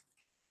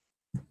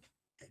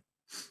 Okay.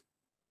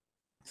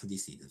 So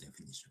this is the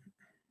definition.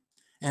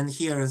 And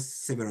here are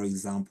several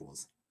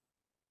examples.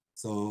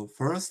 So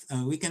first,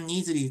 we can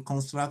easily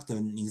construct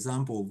an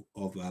example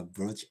of a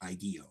birch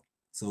ideal.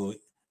 So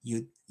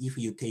if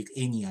you take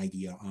any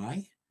ideal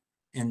I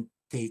and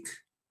take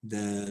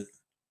the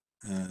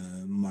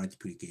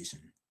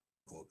multiplication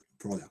or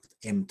product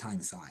M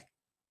times I,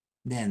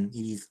 then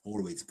it is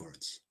always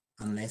birch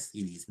unless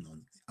it is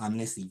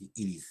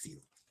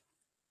zero.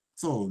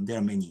 So there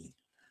are many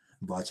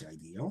birch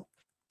ideal,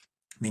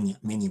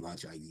 many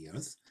birch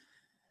ideals.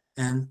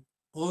 And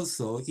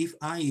also, if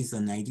I is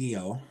an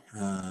ideal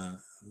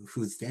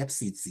whose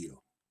depth is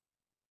 0,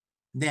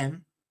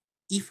 then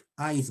if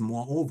I is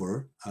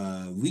moreover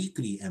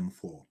weakly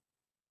M4,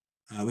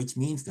 which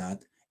means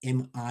that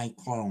Mi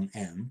colon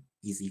M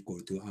is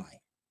equal to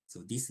I.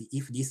 So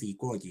if this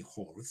equality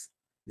holds,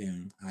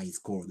 then I is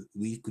called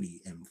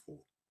weakly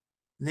M4.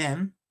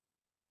 Then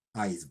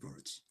I is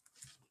Birch.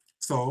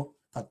 So,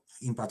 but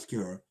in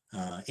particular,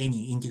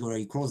 any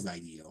integrally closed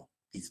ideal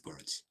is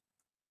Birch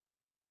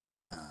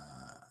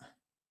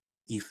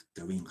if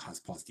the ring has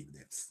positive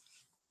depths.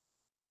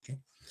 Okay.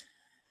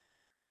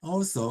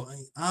 Also,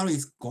 R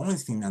is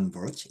Gorenstein and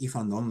Birch if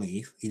and only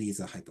if it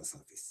is a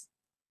hypersurface.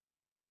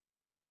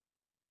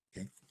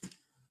 Okay.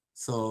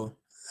 So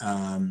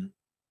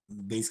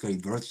basically,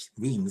 Birch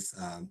rings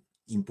are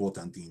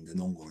important in the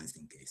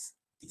non-Gorenstein case.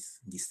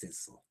 This says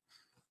so.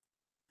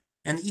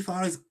 And if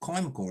R is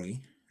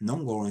coimically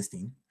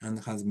non-Gorenstein and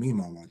has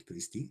minimal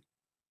multiplicity,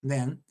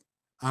 then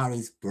R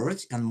is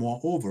Birch, and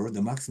moreover, the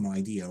maximal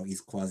ideal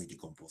is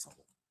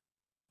quasi-decomposable.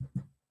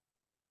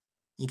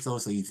 It's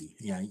also easy.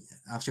 Yeah,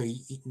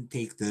 actually,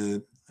 take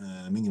the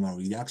minimal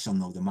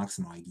reduction of the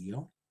maximal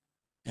ideal,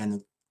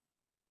 and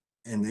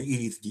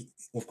it is,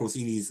 of course,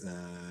 it is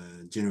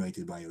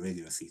generated by a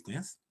regular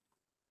sequence,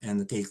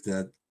 and take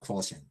the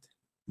quotient.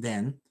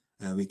 Then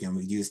we can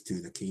reduce to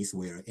the case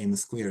where m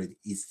squared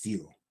is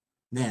 0.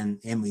 Then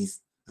m is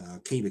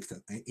k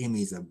vector. M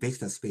is a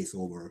vector space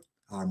over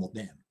R mod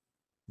m.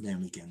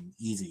 Then we can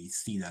easily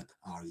see that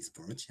R is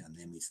Birch and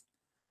M is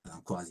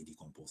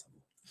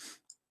quasi-decomposable.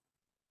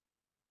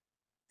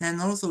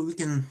 And also we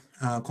can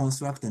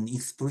construct an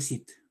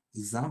explicit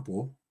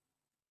example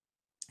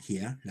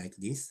here like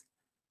this.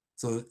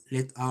 So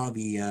let R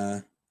be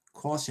a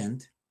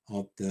quotient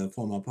of the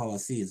formal power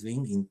series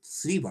ring in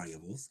 3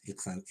 variables,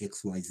 x,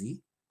 y,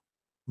 z,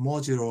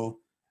 modulo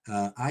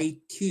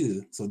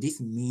I2. So this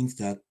means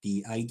that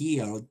the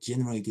ideal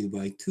generated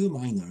by 2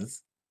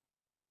 minors,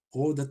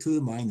 all the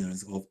 2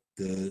 minors of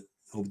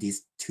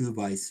this 2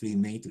 by 3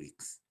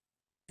 matrix,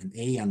 and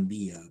A and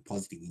B are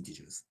positive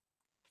integers.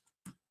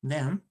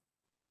 Then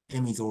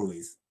M is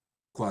always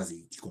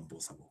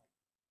quasi-decomposable.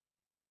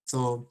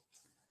 So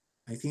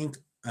I think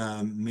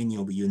many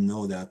of you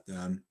know that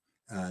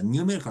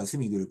numerical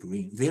semigroup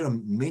ring, there are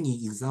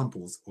many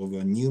examples of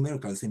a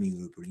numerical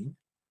semigroup ring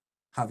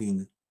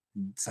having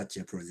such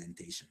a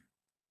presentation.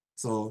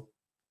 So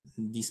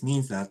this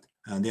means that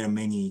there are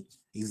many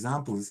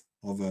examples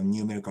of a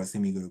numerical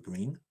semigroup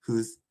ring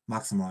whose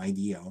maximal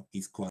ideal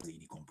is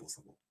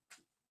quasi-decomposable.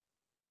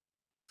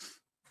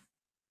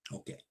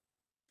 Okay.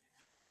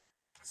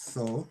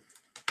 So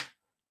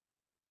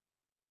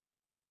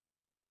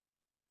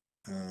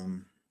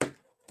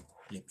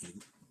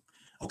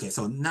okay,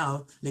 so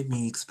now let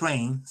me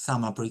explain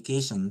some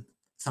applications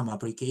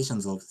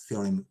of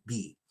theorem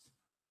B.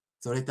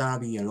 So let R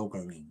be a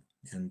local ring,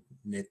 and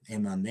let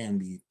M and N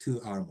be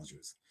 2 R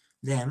modules.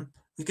 Then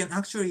we can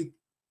actually,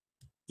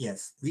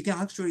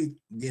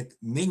 get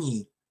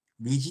many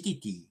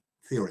rigidity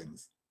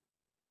theorems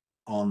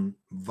on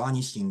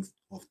vanishing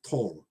of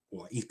Tor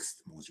or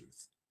X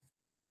modules.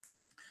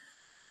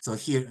 So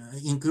here,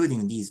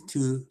 including these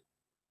 2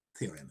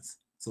 theorems.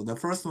 So the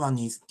first one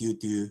is due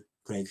to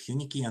Craig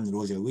Hunicke and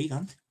Roger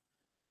Wiegand,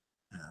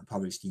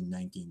 published in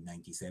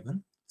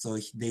 1997. So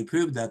they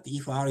proved that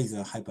if R is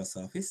a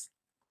hypersurface,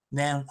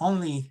 then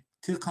only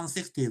 2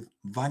 consecutive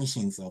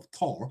vanishings of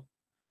Tor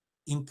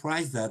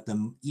implies that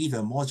either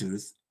of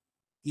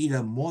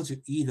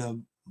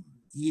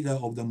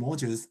the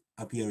modules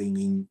appearing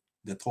in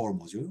the Tor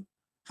module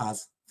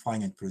has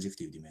finite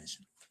projective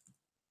dimension.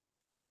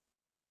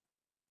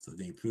 So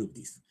they proved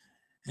this,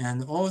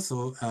 and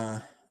also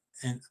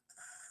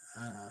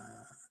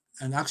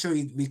and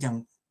actually we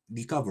can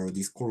recover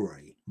this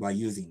corollary by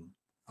using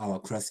our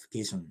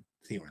classification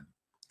theorem.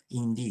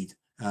 Indeed,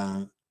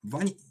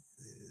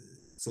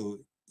 so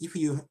if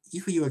you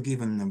are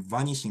given a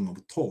vanishing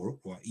of Tor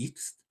or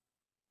X,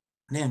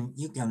 then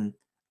you can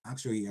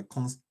actually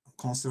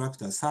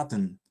construct a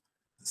certain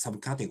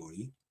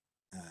subcategory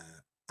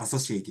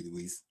associated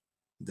with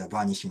the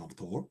vanishing of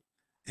Tor,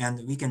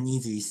 and we can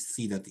easily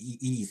see that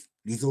it is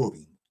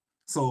resolving.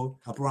 So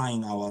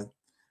applying our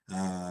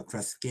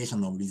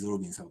classification of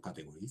resolving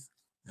subcategories,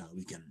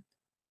 we can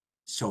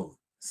show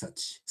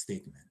such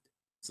statement.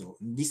 So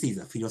this is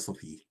a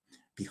philosophy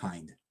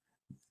behind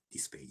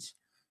this page.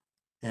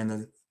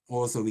 And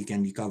also we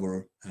can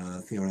recover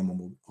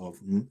theorem of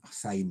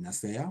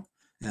Said-Nasser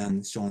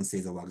and Sean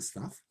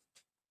Caesar-Wagstaff,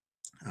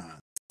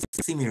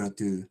 similar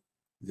to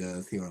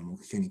the theorem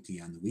of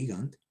Hunicke and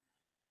Wiegand.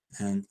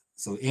 And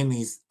so M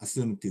is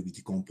assumed to be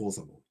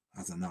decomposable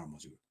as a null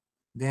module.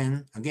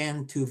 Then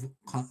again, 2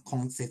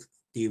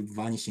 consecutive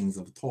vanishings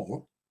of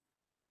Tor,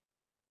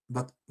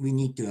 but we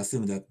need to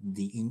assume that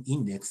the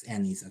index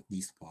n is at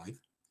least 5,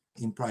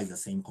 implies the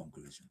same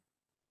conclusion.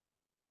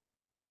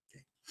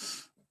 Okay.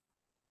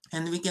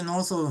 And we can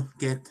also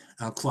get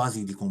a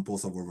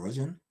quasi-decomposable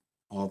version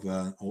of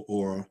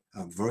or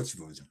a Birch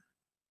version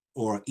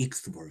or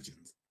X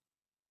versions.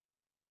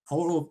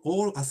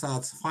 All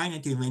asserts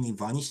finitely many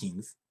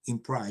vanishings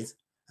implies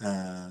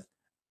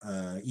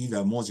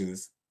either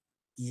modules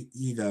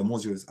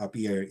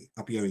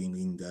appearing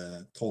in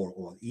the Tor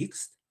or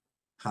X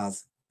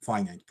has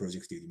finite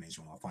projective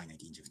dimension or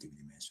finite injective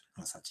dimension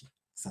or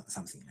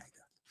something like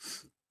that.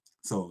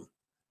 So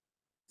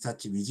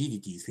such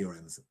rigidity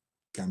theorems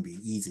can be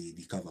easily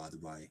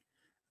recovered by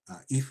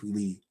if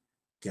we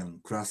can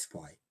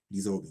classify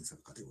resolving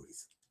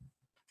subcategories.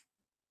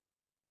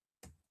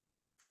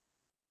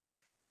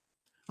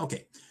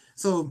 Okay,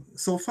 so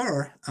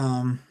far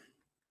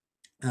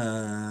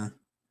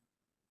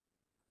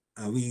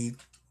we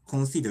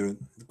consider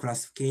the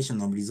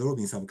classification of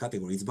resolving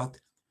subcategories, but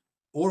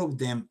all of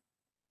them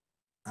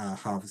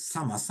have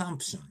some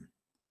assumption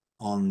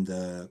on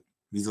the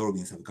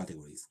resolving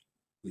subcategories,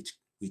 which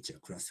are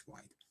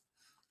classified.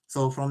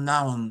 So from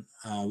now on,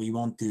 we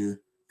want to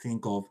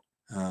think of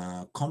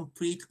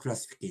complete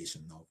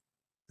classification of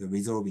the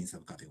resolving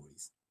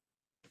subcategories,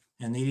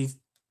 and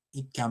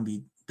it can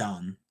be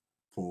done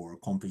for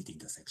complete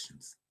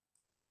intersections.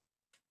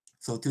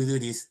 So to do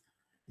this,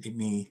 let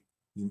me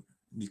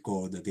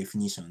recall the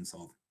definitions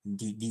of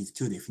these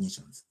two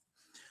definitions.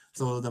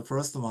 So the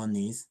first one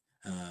is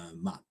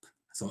map.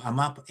 So a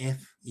map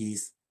F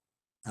is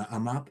a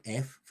map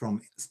F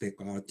from spec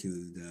R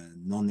to the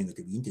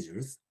non-negative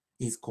integers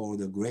is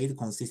called a grade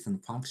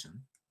consistent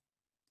function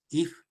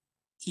if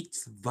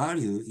its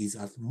value is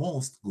at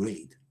most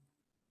grade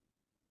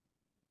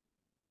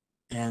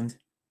and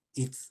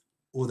it's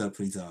order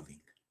preserving.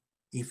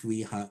 If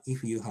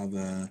you have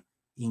a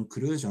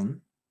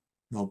inclusion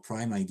of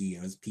prime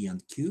ideas P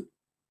and Q,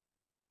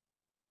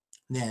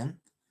 then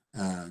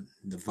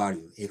the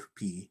value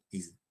Fp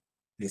is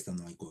less than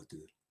or equal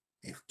to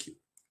Fq.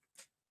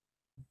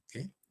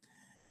 Okay,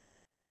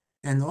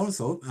 and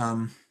also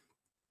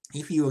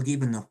if you are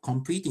given a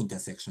complete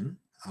intersection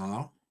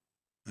R,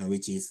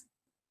 which is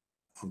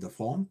of the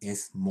form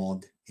S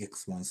mod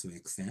x1 through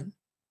xn.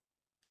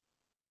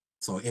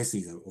 So S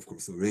is, of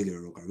course, a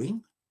regular local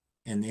ring,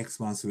 and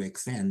x1 through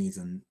xn is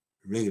a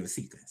regular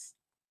sequence.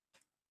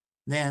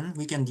 Then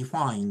we can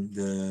define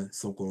the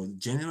so-called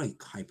generic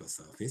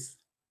hypersurface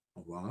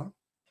of R,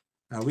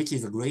 which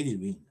is a graded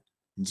ring,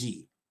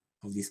 G,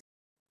 of this.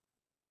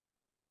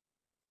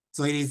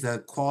 So it is a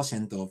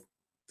quotient of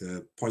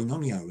the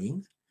polynomial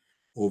ring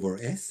over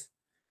S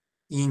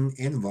in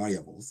n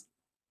variables.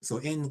 So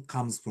n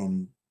comes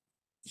from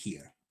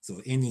here.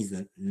 So n is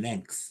the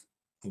length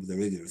of the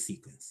regular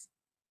sequence,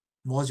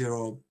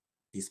 modulo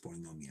this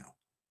polynomial.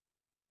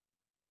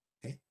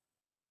 Okay.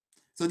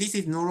 So this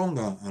is no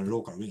longer a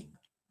local ring,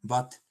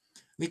 but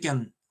we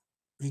can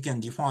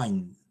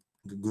define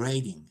the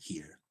grading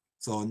here.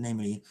 So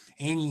namely,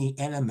 any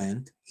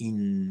element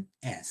in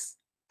S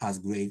has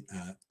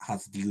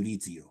degree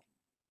 0.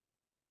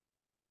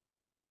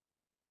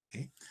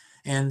 Okay,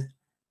 and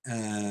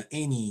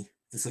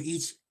so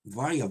each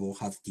variable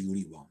has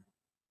degree 1,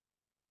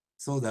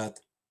 so that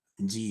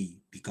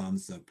G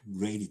becomes a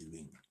graded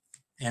ring,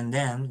 and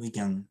then we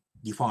can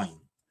define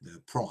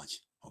the proj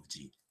of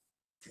G.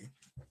 Okay,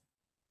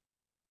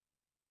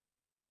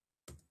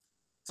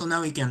 so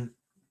now we can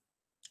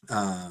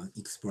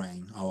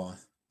explain our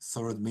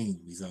third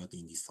main result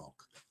in this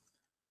talk.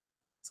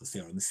 So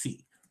theorem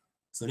C.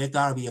 So let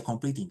R be a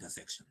complete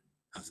intersection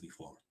as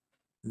before.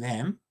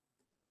 Then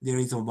there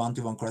is a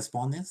one-to-one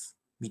correspondence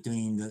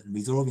between the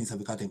resolving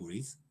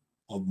subcategories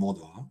of mod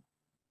R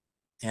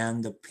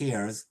and the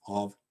pairs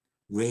of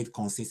grade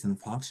consistent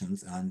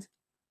functions and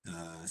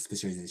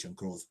specialization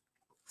clause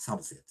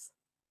subsets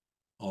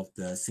of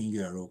the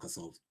singular locus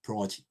of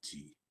proj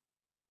G,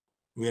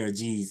 where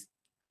G is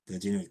the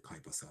generic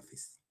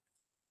hypersurface.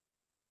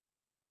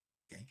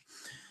 Okay,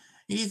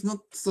 it is not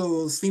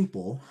so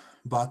simple,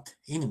 but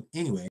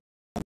anyway,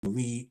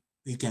 we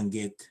can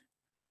get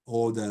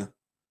all the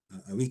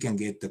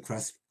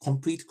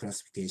complete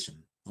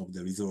classification of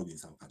the resolving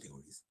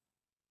subcategories.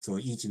 So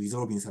each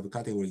resolving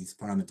subcategory is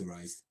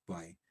parameterized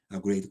by a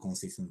grade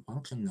consistent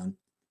function and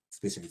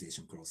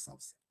specialization clause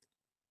subset.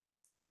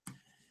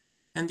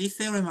 And this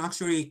theorem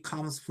actually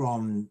comes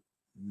from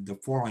the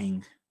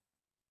following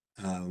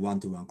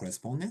one-to-one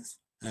correspondence,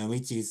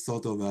 which is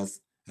sort of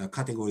a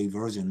category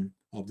version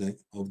of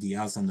the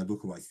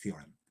Alexander-Buchweiss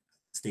theorem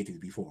stated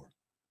before.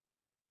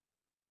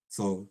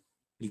 So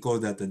recall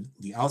that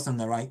the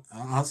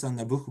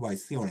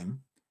Alexander-Buchweiss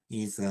theorem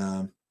is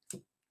a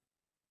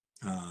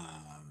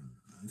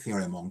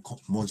theorem on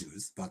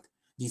modules, but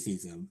this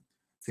is a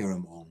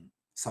theorem on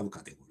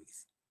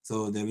subcategories.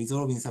 So the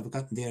resolving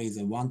there is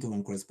a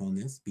one-to-one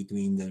correspondence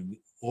between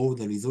all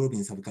the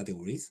resolving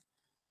subcategories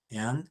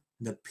and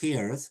the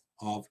pairs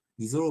of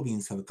resolving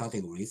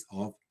subcategories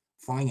of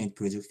finite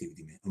projective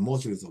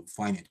modules of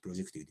finite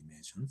projective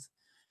dimensions,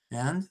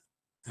 and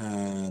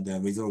the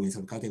resolving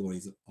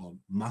subcategories of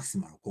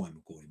maximal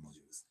Cohen-Macaulay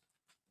modules.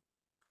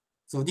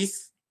 So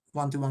this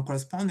one-to-one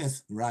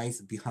correspondence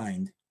lies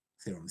behind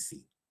theorem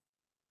C.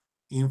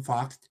 In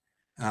fact,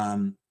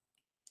 it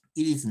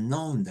is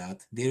known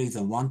that there is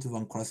a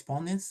one-to-one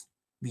correspondence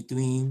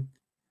between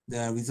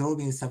the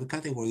resolving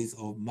subcategories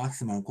of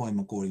maximal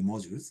Cohen-Macaulay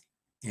modules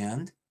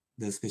and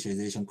the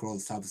specialization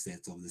clause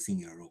subsets of the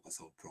singular locus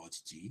of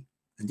proj G.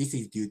 And this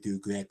is due to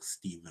Greg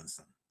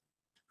Stevenson,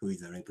 who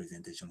is a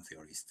representation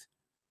theorist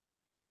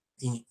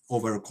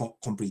over a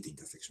complete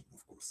intersection,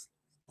 of course.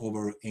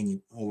 Over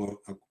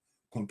a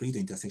complete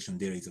intersection,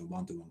 there is a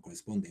one-to-one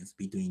correspondence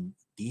between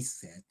this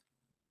set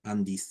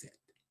and this set.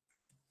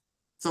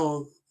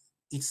 So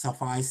it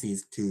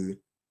suffices to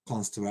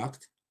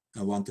construct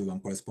a one-to-one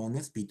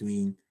correspondence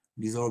between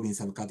resolving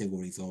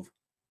subcategories of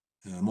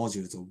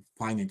modules of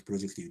finite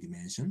projective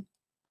dimension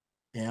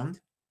and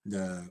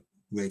the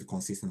weight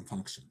consistent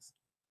functions.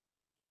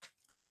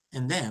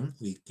 And then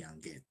we can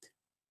get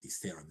this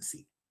theorem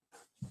C.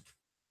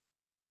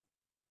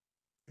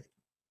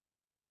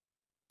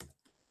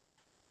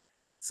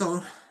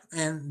 So,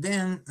 and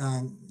then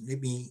let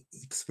me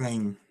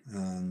explain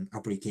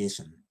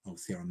application of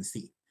theorem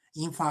C.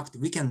 In fact,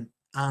 we can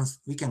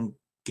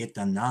get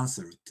an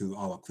answer to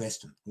our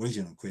question,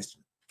 original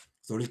question.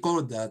 So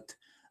recall that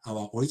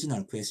our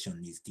original question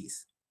is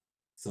this.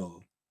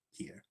 So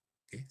here,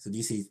 okay. So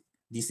this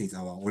is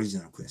our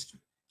original question.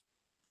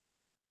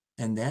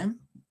 And then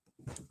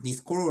this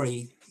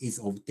corollary is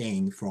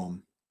obtained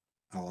from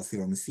our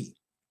theorem C.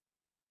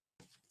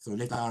 So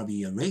let R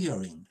be a regular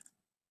ring.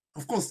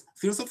 Of course,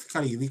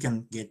 philosophically, we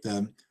can get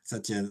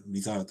such a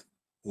result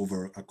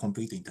over a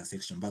complete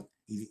intersection, but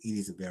it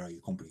is very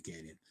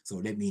complicated. So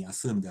let me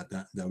assume that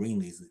the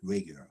ring is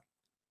regular.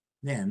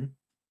 Then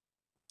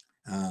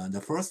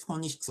the first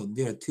condition, so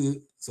there are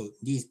two, so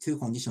these two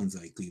conditions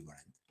are equivalent.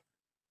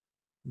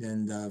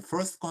 Then the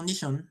first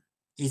condition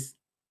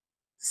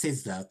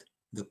says that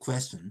the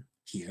question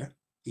here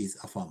is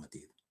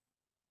affirmative.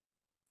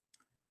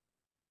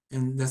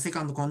 And the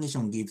second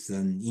condition gives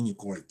an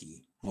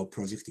inequality of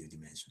projective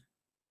dimension.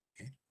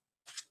 Okay.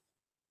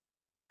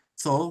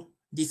 So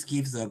this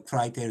gives a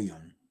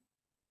criterion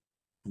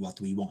what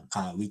we want,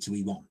 which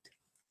we want.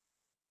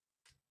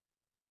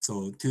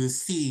 So to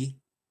see,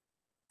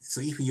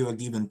 so if you are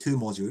given two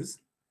modules,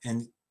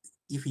 and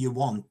if you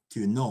want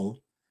to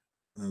know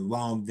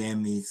one of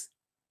them is,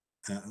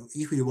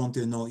 if you want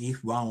to know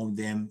if one of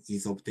them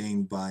is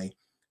obtained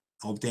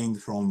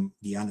from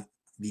the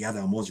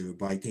other module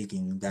by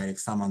taking direct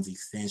summands,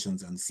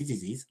 extensions, and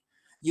syntheses,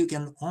 you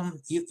can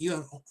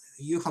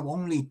you have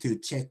only to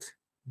check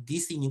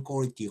this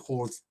inequality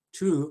holds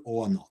true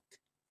or not.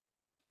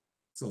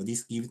 So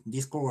this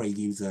corollary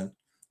gives a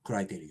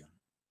criterion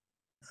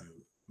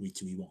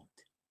which we want.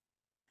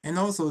 And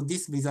also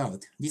this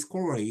result, this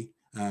corollary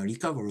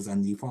recovers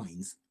and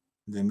defines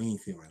the main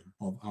theorem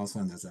of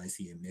Alexander's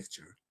ICM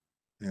lecture,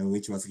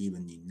 which was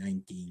given in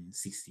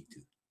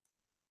 1962.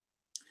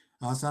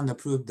 Alexander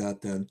proved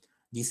that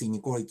this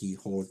inequality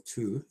holds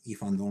true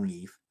if and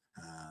only if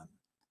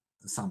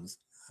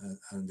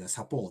the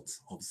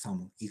supports of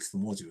some X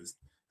modules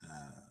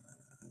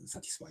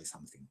satisfy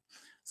something.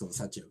 So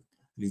such a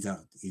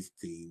result is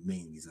the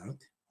main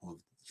result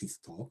of his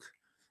talk,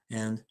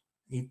 and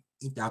it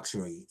is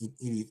actually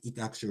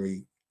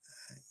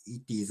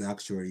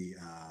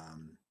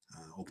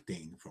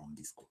obtained from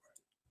this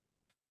corollary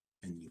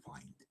and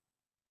defined.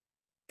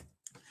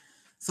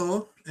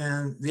 So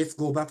let's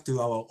go back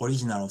to our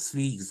original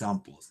three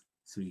examples.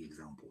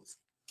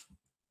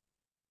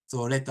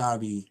 So let R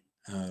be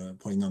a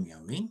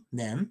polynomial ring.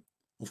 Then,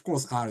 of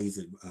course, R is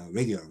a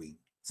regular ring.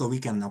 So we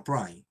can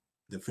apply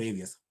the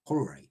previous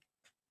corollary.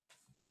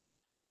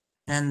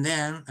 And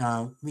then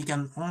we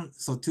can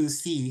so to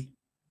see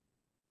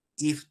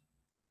if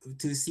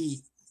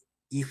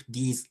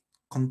these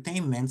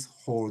containments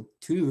hold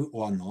true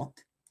or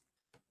not,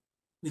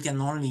 we can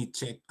only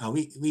check.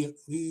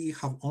 We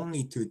have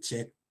only to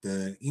check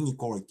the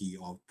inequality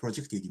of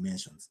projective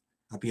dimensions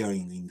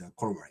appearing in the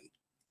corollary.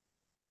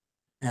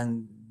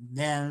 And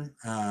then,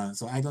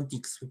 so I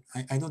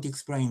don't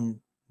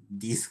explain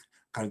these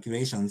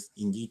calculations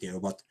in detail,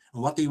 but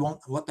what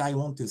I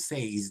want to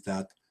say is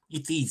that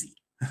it's easy.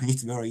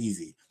 It's very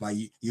easy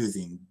by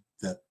using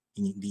the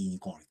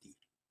inequality.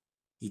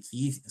 It's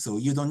easy, so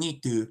you don't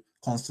need to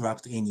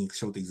construct any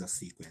short exact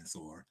sequence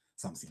or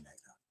something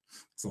like that.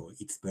 So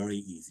it's very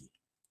easy.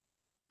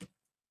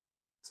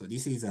 So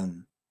this is a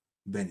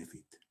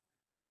benefit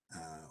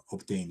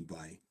obtained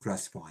by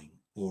classifying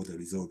all the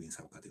resolving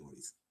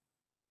subcategories.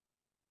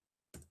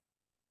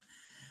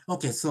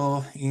 Okay,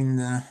 so in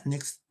the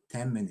next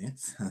 10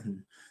 minutes,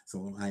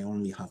 so I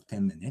only have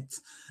 10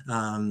 minutes.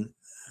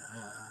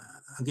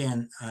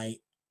 Again, I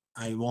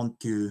want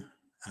to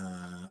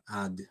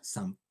add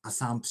some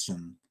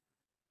assumption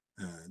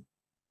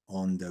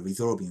on the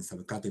resolving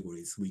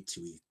subcategories which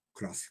we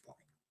classify.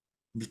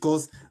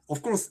 Because,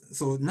 of course,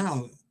 so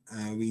now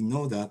we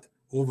know that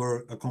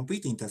over a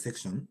complete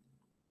intersection,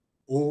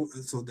 all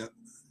the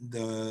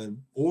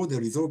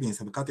resolving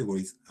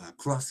subcategories are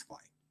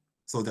classified.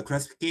 So the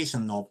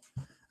classification of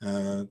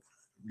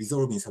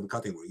resolving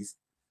subcategories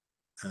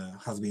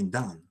has been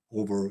done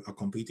over a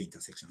complete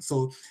intersection.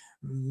 So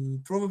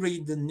probably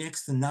the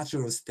next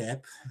natural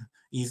step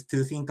is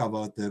to think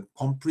about the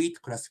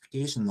complete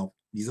classification of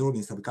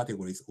resolving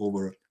subcategories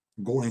over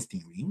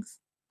Gorenstein rings.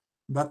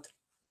 But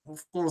of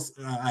course,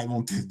 I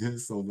want to do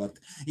so, but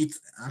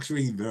it's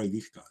actually very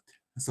difficult.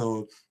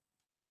 So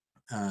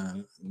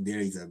there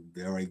is a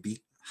very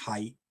big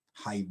high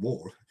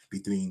wall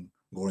between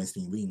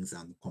Gorenstein rings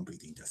and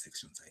complete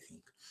intersections, I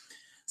think.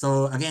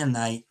 So again,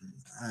 I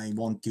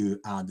want to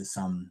add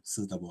some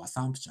suitable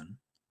assumption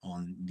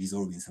on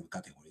resolving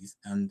subcategories,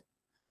 and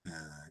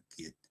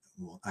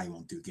I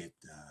want to get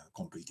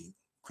complete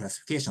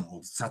classification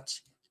of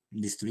such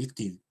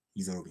restricted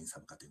resolving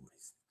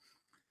subcategories.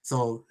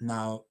 So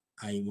now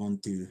I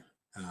want to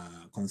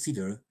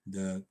consider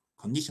the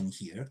condition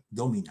here,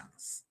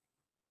 dominance.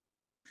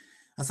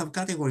 A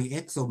subcategory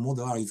X of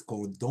model R is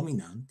called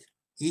dominant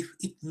if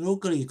it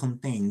locally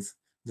contains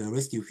the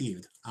residue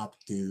field up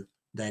to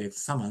direct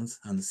summons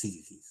and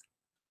synthetses.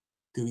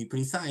 To be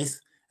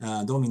precise,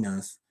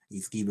 dominance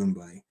is given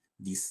by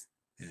this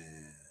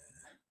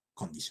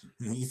condition.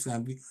 It's a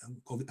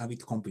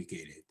bit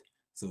complicated.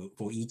 So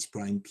for each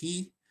prime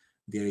P,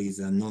 there is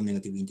a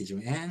non-negative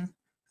integer n,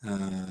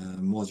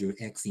 module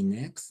x in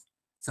x,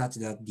 such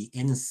that the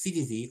n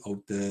synthethy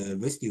of the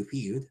residue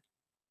field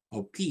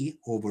of P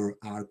over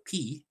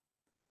Rp,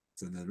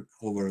 so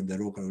over the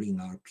local ring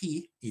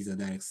Rp, is a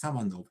direct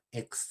summand of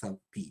x sub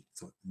P,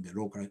 so the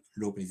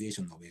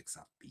localization of x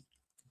sub P.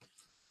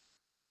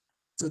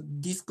 So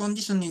this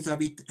condition is a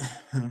bit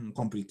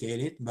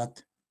complicated,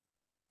 but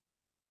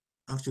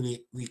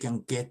actually we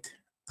can get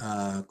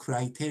a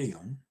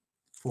criterion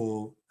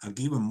for a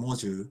given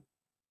module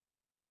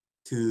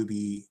to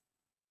be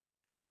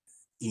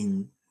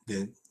in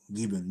the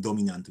given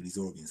dominant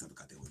resolving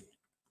subcategory.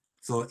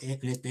 So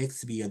let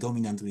X be a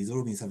dominant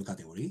resolving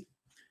subcategory.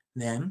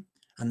 Then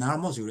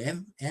another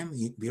module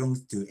M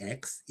belongs to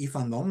X if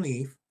and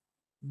only if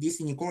this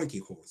inequality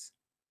holds.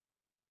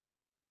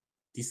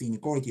 This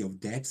inequality of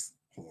depth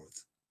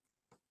holds.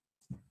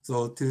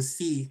 So to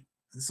see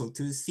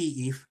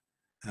if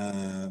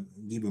given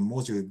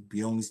module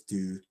belongs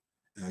to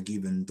a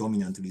given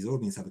dominant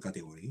resolving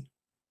subcategory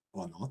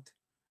or not,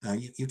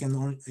 you can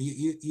only,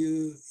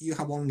 you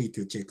have only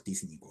to check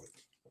this inequality.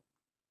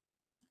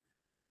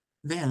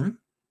 Then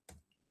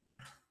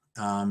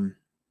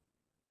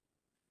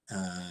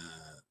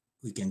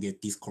we can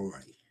get this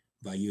corollary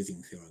by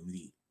using theorem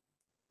D.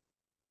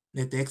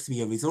 Let X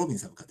be a resolving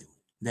subcategory.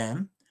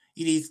 Then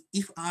it is,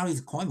 if R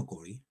is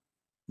Cohen-Macaulay,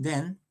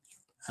 then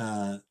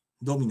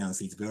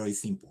dominance is very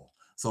simple.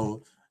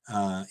 So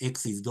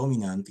X is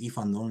dominant if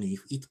and only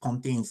if it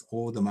contains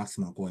all the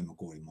maximal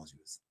Cohen-Macaulay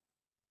modules.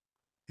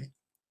 Okay?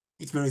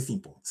 It's very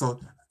simple. So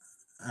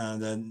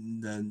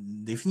the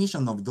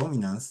definition of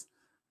dominance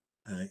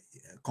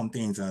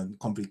contains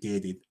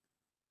complicated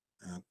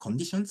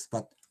conditions,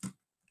 but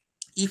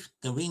if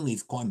the ring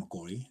is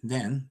Cohen-Macaulay,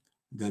 then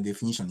the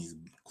definition is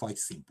quite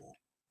simple,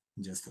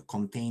 just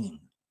containing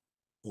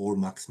all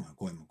maximal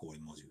Cohen-Macaulay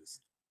modules.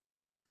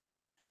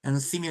 And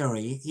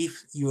similarly,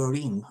 if your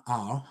ring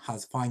R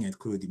has finite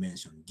Coulomb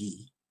dimension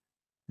D,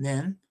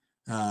 then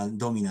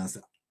dominance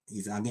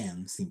is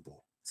again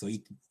simple. So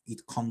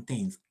it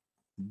contains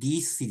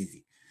this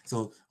synthethy.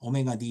 So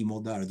omega D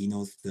mod R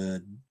denotes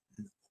the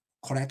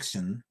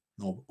collection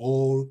of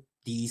all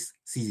these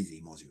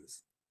synthethy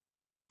modules.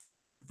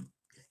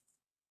 Okay.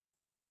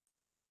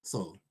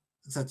 So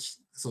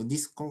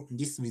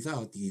this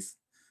result is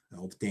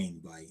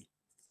obtained by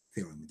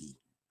theorem D.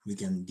 We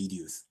can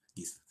deduce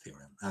this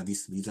theorem,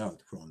 this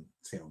result from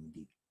theorem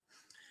D.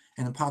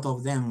 And part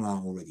of them are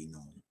already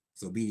known.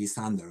 So B.D.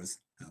 Sanders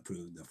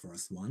proved the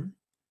first one,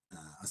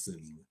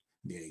 assuming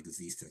there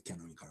exists a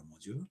canonical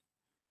module.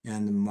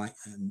 And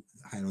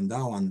Hiron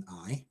Dao and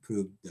I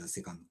proved the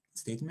second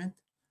statement,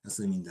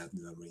 assuming that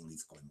the ring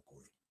is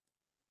Cohen-Macaulay.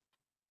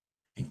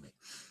 Anyway,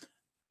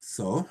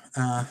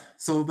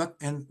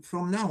 and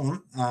from now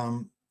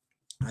on,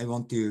 I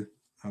want to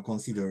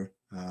consider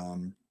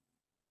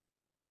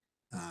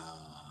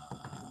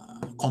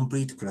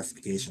complete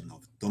classification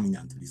of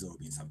dominant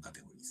resolving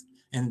subcategories.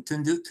 And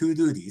to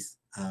do this,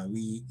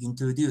 we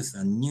introduce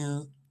a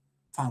new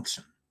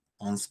function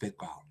on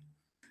spec R.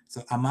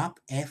 So a map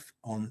F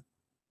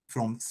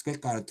from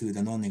spec R to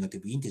the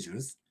non-negative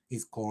integers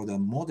is called a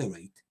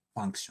moderate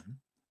function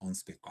on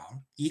spec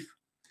R if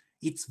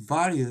its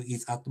value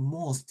is at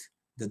most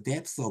the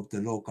depth of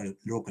the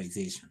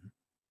localization,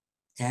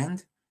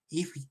 and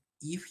if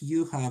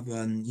you have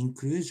an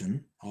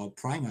inclusion of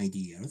prime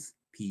ideas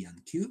P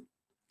and Q,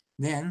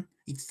 then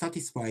it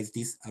satisfies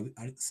this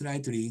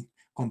slightly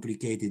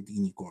complicated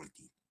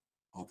inequality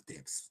of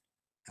depth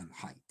and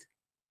height.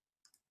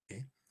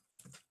 Okay.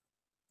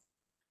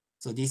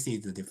 So this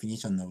is the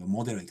definition of a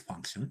moderate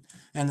function,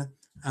 and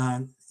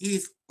it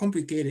is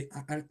complicated,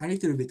 a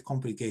little bit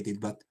complicated,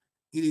 but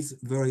it is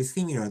very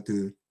similar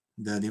to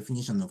the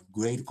definition of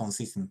grade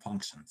consistent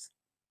functions.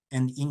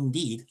 And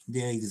indeed,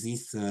 there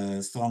exists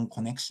a strong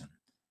connection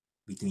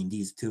between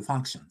these two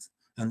functions.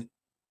 And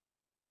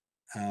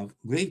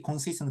grade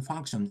consistent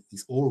function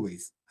is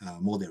always a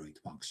moderate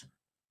function.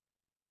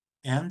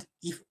 And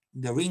if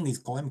the ring is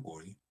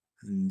Cohen-Macaulay,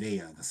 they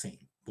are the same.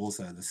 Both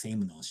are the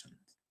same notion.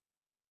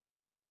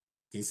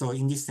 Okay, so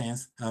in this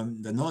sense,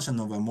 the notion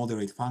of a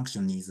moderate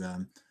function is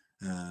a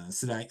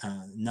slight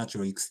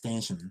natural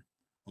extension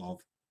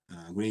of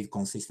grade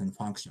consistent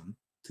function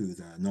to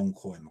the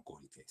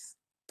non-Cohen-Macaulay case.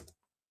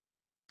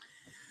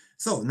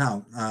 So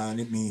now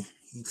let me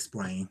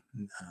explain,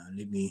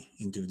 let me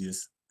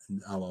introduce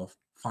our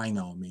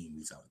final main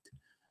result.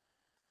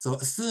 So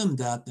assume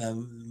that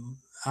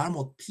R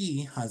mod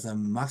P has a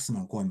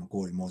maximal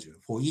Cohen-Macaulay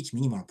module for each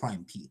minimal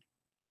prime P.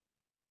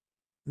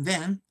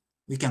 Then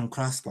we can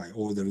classify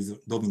all the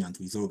dominant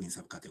resolving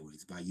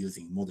subcategories by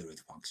using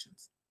moderate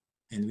functions.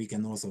 And we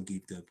can also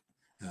give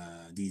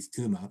these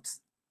two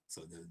maps,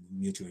 so the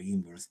mutually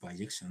inverse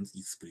bijections,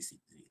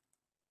 explicitly.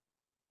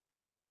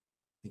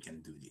 We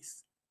can do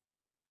this.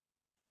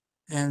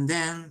 And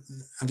then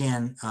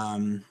again,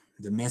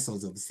 the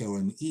methods of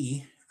theorem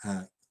E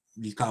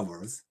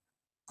recovers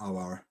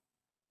our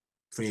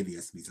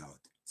previous result.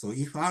 So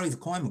if R is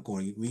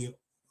Cohen-Macaulay,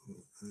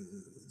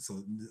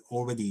 so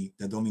already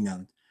the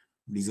dominant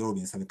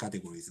resolving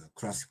subcategories are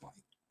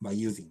classified by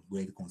using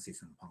grade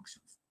consistent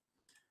functions.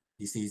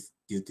 This is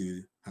due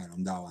to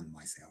Hiram Dow and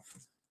myself.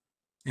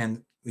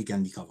 And we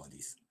can recover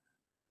this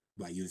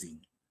by using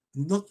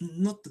not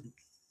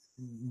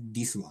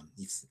this one.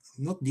 It's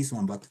not this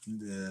one, but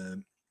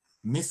the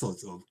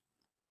methods of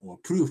or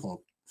proof of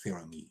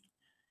theorem E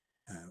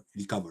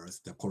recovers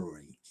the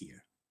corollary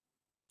here.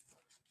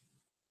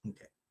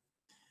 Okay.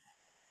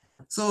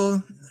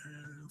 So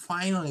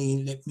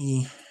finally, let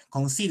me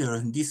consider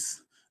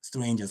this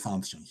strange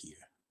assumption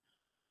here.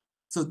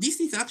 So this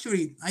is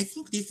actually, I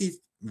think this is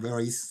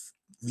very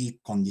weak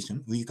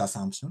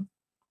assumption.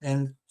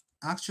 And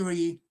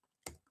actually,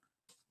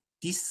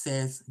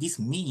 this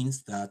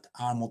means that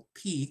R mod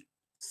P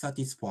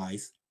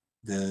satisfies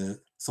the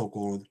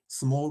so-called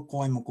small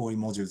Cohen-Macaulay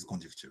modules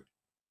conjecture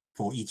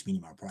for each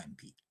minimal prime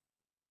P.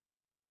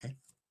 Okay.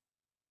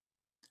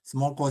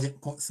 Small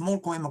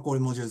Cohen-Macaulay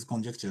modules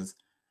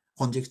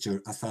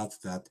conjecture asserts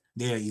that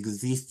there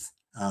exists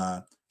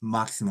a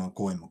maximal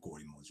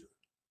Cohen-Macaulay module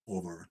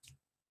over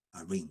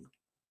a ring,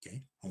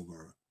 okay,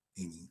 over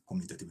any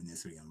commutative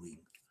Nesserian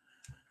ring.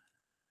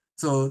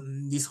 So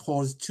this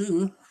holds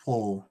true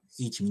for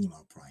each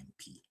minimal prime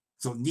P.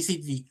 So this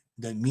is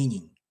the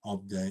meaning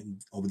of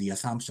the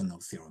assumption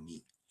of theorem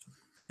E.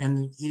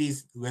 And it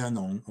is well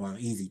known or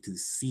easy to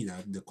see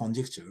that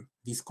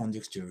this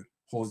conjecture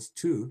holds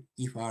true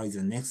if R is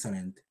an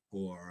excellent,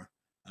 or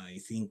I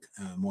think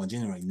more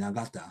generally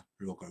Nagata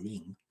local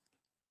ring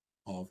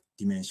of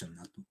dimension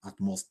at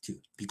most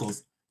 2,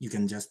 because you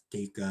can just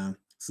take a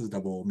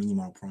suitable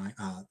minimal prime,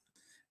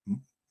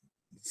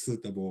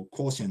 suitable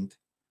quotient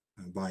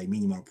by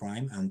minimal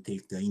prime and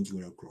take the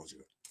integral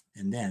closure.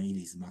 And then it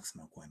is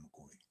maximal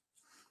Cohen-Macaulay.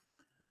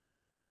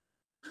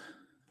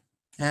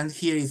 And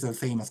here is a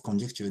famous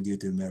conjecture due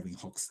to Melvin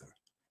Hoxter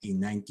in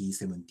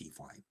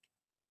 1975.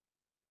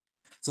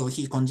 So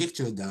he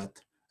conjectured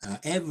that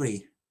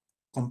every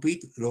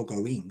complete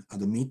local ring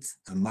admits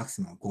a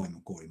maximal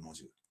Cohen-Macaulay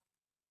module,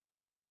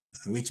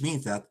 which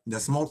means that the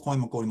small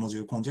Cohen-Macaulay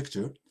module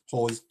conjecture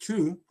holds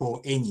true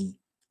for any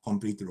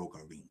complete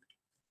local ring.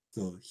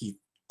 So he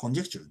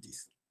conjectured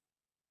this.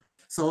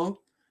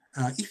 So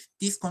if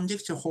this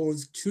conjecture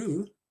holds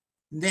true,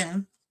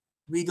 then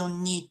we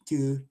don't need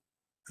to,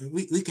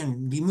 we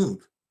can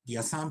remove the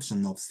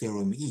assumption of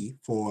theorem E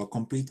for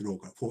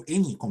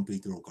any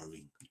complete local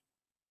ring.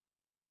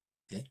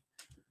 Okay,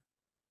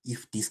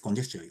 if this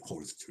conjecture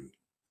holds true.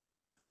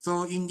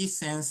 So in this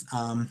sense,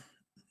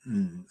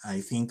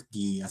 I think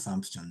the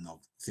assumption of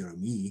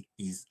theorem E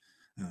is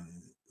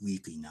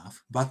weak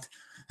enough, but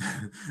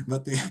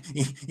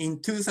in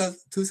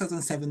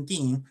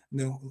 2017,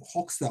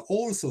 Hoxter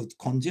also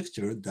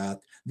conjectured that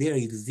there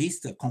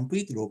exists a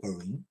complete local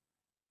ring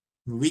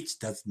which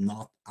does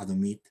not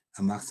admit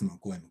a maximal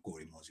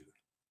Cohen-Macaulay module.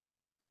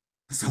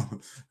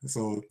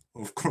 So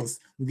of course,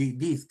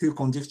 these two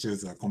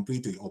conjectures are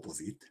completely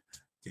opposite.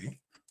 Okay.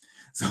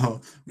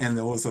 So, and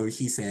also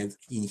he said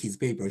in his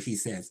paper, he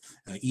says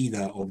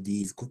either of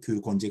these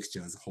two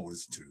conjectures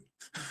holds true.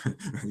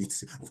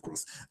 It's of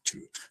course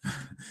true.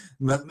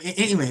 But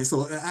anyway,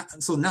 so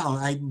now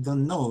I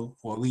don't know,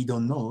 or we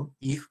don't know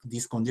if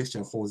this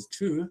conjecture holds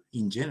true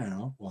in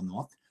general or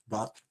not.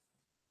 But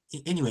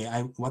anyway,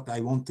 what I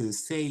want to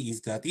say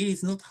is that it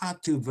is not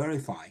hard to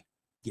verify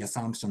the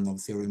assumption of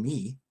theorem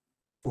E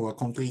for a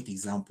concrete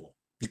example,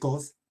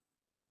 because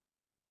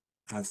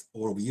as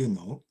all of you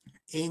know,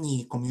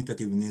 any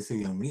commutative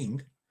Nesserian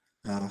ring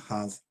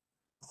has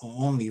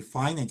only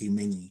finitely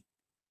many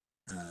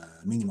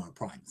minimal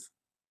primes.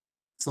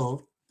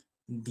 So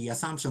the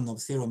assumption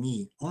of theorem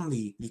E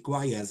only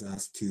requires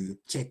us to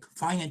check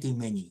finitely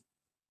many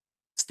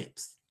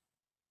steps.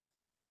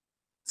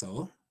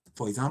 So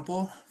for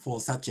example,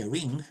 for such a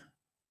ring,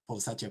 for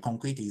such a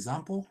concrete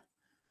example,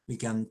 we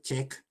can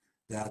check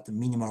that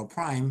minimal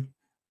prime,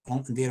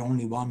 there are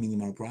only one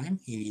minimal prime.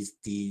 It is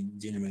the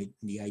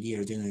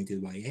ideal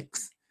generated by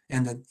X,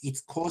 and that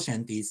its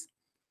quotient is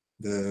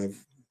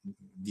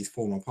this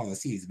form of power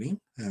series ring,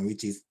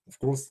 which is of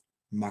course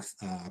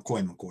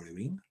Cohen-Macaulay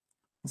ring.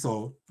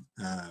 So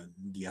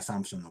the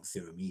assumption of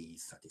theorem E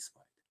is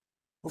satisfied.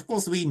 Of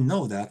course, we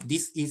know that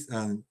this is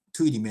a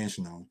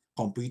two-dimensional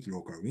complete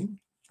local ring.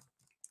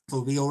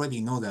 So we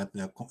already know that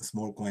the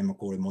small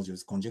Cohen-Macaulay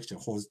modules conjecture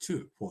holds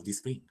true for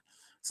this ring.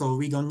 So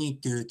we don't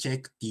need to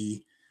check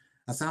the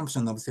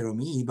assumption of theorem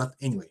E, but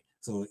anyway,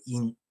 so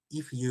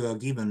if you are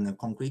given a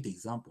concrete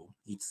example,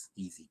 it's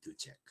easy to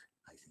check,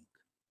 I think.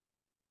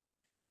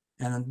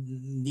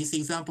 And this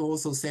example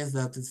also says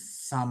that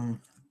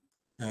some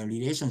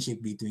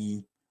relationship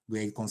between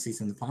grade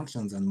consistent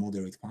functions and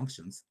moderate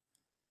functions,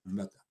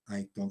 but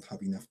I don't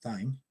have enough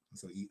time.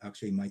 So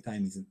actually my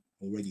time is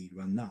already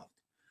run out.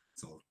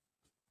 So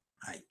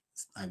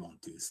I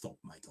want to stop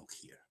my talk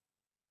here.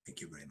 Thank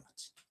you very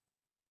much.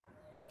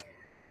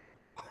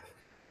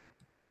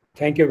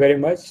 Thank you very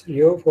much,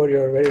 Ryo, for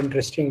your very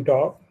interesting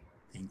talk.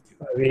 Thank you.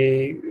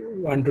 We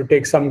want to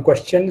take some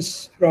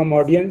questions from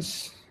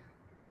audience.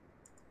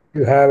 If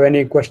you have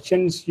any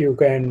questions, you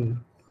can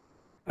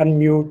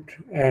unmute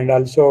and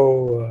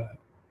also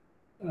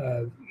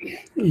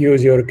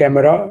use your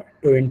camera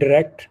to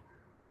interact.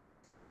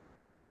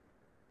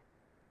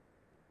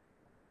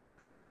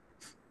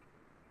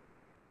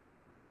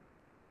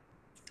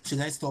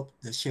 Should I stop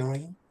the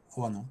sharing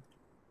or not?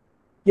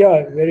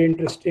 Yeah, very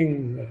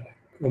interesting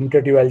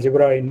commutative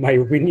algebra, in my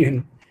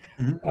opinion.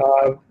 Mm-hmm.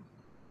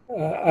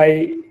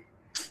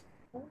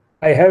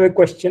 I have a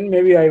question.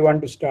 Maybe I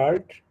want to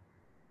start.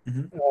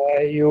 Mm-hmm.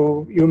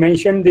 You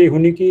mentioned the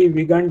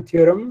Huneke-Wiegand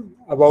theorem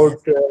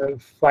about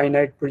Yes.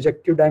 finite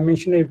projective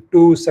dimension if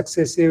two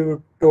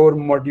successive Tor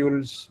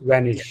modules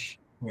vanish.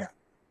 Yeah.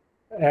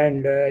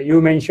 And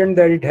you mentioned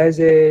that it has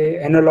a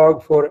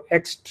analog for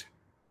Ext.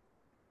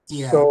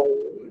 Yeah.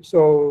 So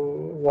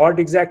what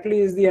exactly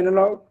is the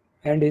analog,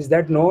 and is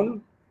that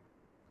known?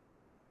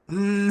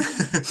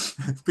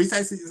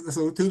 Precisely.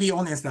 So to be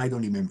honest, I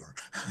don't remember.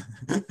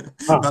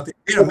 But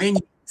there are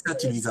many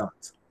such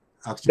results.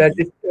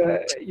 Actually.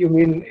 That you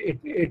mean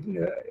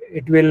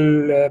it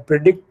will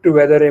predict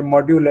whether a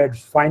module has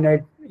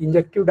finite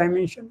injective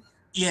dimension?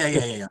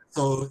 Yeah.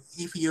 So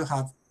if you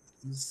have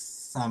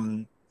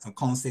some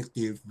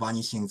consecutive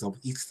vanishings of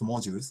X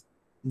modules,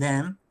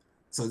 then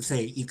so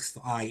say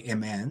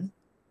XIMN,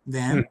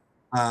 then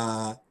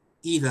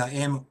either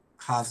M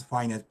has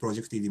finite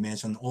projective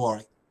dimension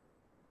or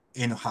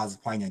N has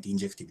finite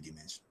injective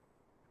dimension.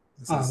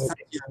 So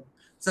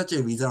such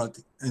a result,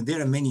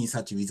 there are many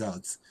such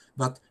results,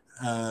 but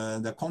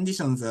the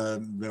conditions are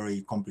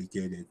very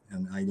complicated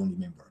and I don't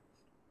remember.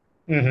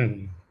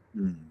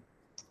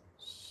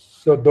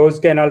 So those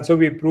can also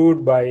be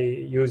proved by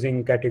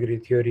using category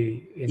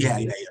theory. Yeah.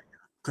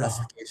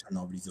 Classification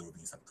of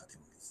resolving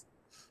subcategories.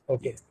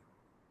 Okay. Yes.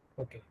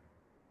 Okay.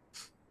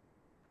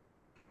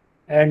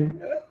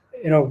 And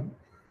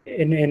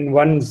in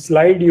one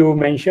slide you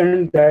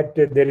mentioned that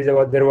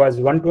there was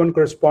one-to-one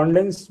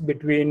correspondence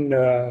between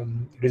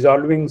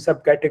resolving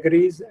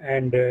subcategories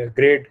and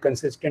grade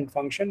consistent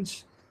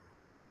functions.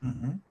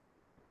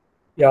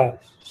 Yeah.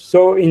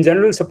 So in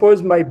general,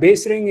 suppose my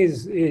base ring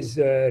is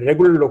a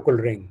regular local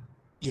ring.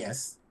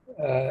 Yes.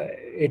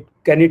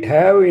 Can it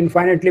have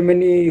infinitely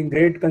many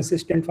grade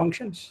consistent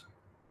functions?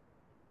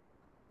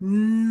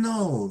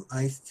 No,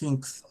 I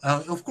think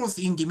of course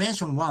in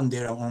dimension 1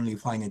 there are only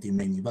finitely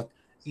many, but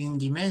in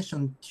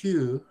dimension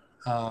 2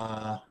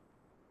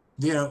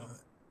 there are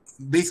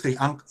basically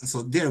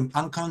so there are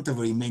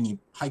uncountably many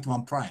height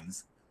 1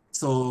 primes.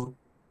 So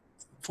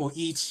for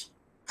each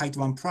height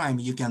 1 prime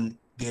you can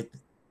get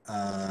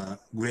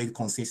grade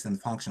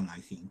consistent function, I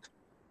think.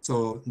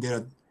 So there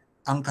are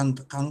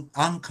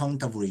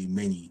uncountably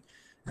many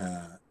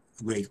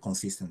grade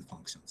consistent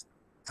functions.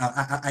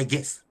 I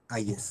guess.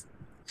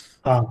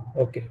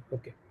 Okay.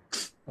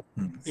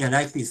 Yeah,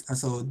 like this.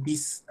 So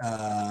this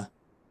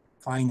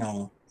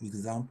final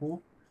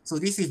example. So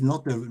this is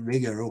not a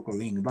regular local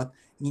ring, but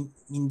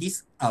in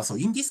this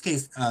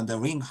case, the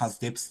ring has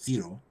depth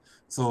 0.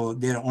 So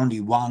there are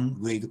only one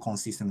grade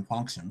consistent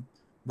function,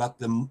 but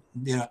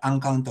there are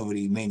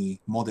uncountably many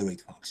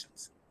moderate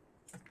functions.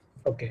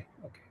 Okay.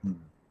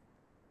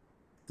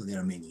 So there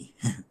are many.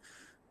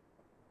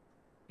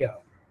 Yeah.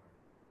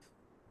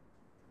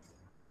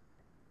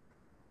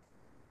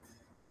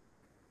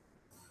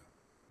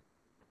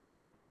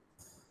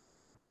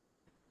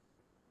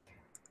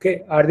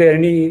 Okay. Are there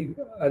any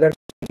other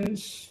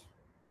questions?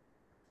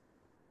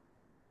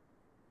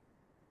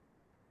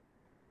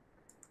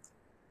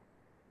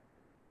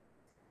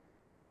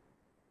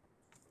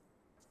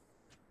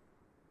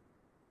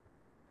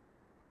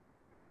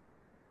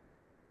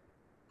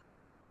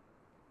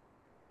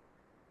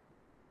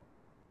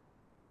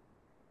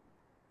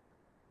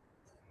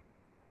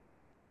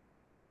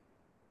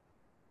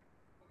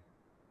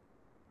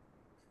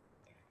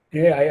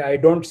 Yeah, I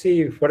don't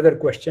see further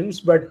questions,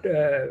 but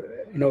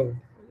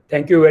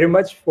thank you very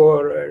much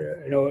for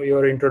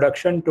your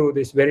introduction to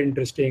this very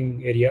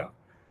interesting area.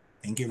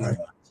 Thank you very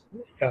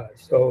much. Yeah,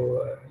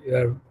 so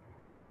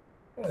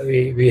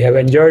we have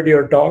enjoyed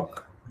your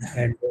talk,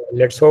 and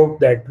let's hope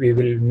that we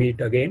will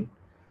meet again.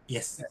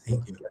 Yes,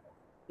 thank you.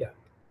 Yeah,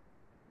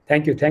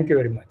 thank you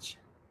very much.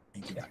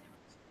 Thank you. Yeah.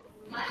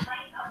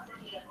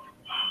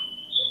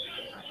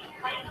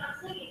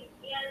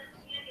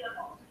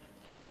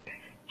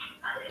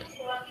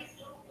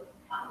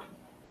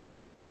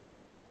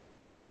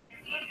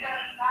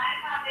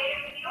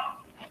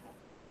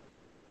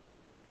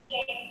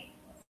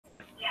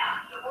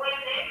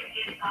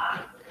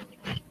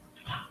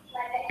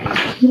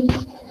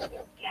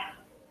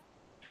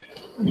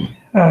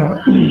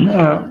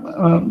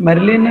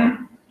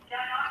 Marilyn,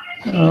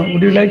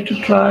 would you like to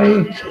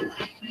try?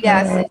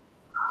 Yes.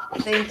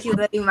 Thank you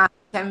very much.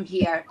 I'm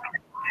here.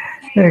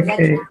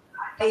 Okay.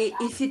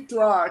 If it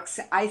works,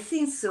 I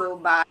think so,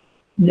 but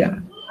Yeah.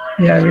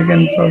 Yeah, we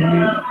can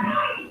probably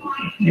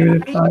give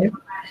it a try.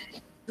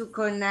 to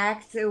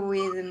connect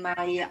with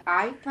my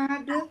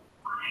iPad,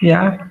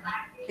 Yeah.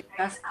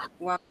 just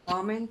one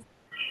moment.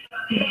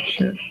 Yeah,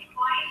 sure.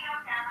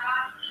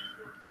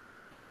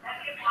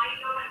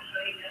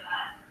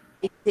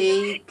 I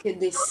take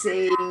the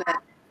same,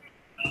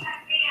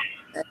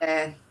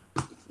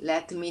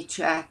 let me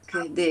check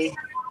the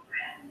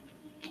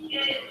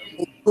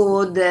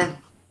code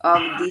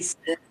of this.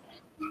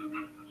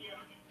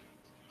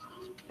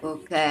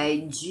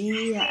 Okay,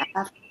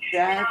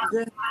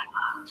 GFZ.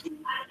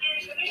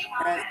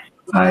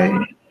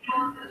 I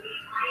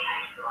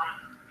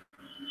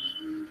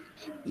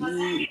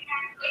E,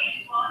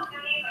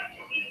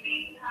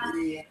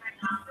 E.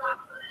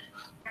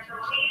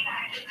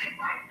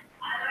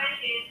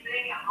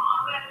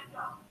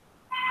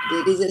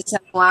 There is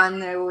someone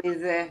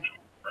with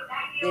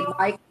the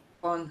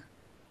microphone.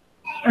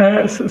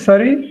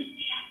 sorry.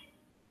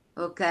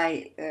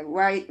 Okay,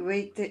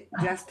 wait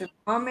just a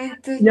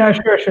moment. Yeah,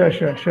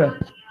 sure.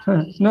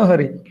 No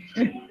hurry.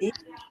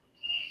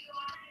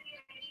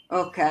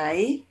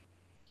 Okay,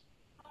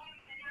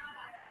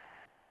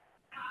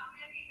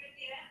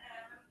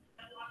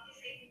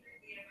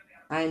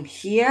 I'm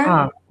here.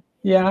 Ah,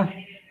 yeah.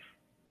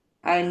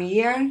 I'm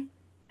here, and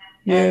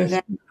Yes.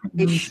 then I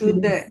Mm, see.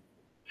 should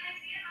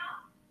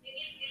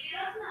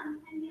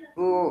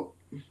go.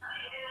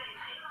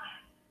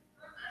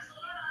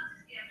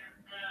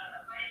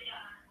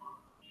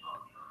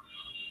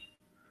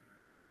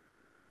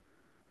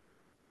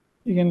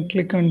 You can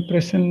click on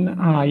present.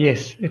 Ah,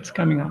 yes, it's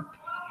coming up.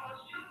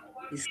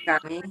 Is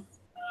coming.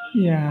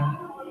 Yeah.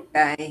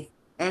 Okay,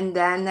 and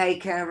then I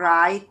can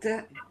write.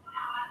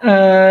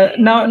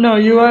 Now, no,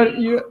 you are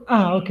you.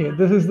 Ah, okay.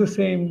 This is the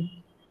same.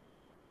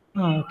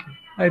 Ah, okay.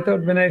 I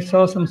thought when I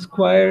saw some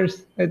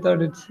squares, I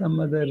thought it's some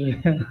other.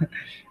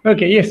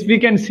 Okay. Yes, we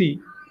can see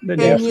the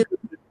Can desk. you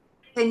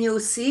can you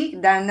see?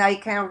 Then I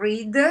can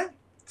read. Yes.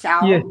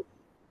 Ciao.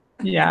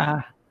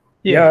 Yeah.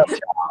 Yes.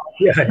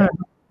 Yeah, yeah,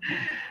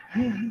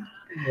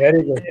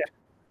 very good,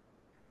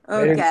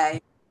 very good.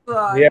 Okay, We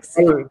are works.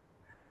 all,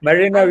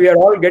 Marina, I'm we are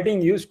all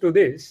getting used to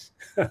this,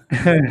 and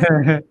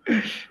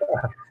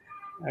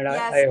I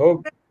yes,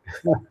 hope,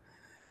 yeah,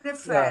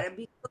 prefer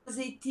because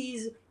it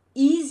is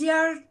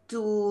easier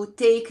to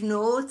take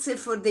notes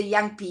for the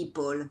young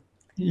people.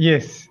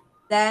 Yes.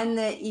 Then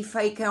if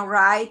I can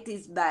write,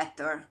 it's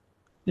better.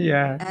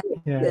 Yeah.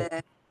 And Yeah.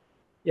 yes,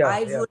 yeah, I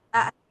yeah, would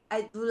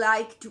I do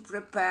like to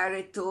prepare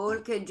a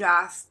talk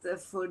just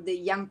for the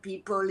young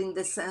people in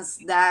the sense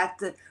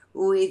that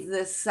with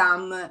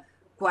some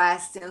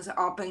questions,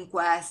 open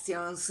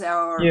questions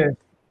or Yes.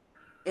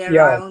 yeah.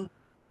 around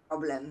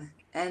problem.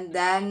 And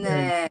then,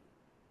 Right.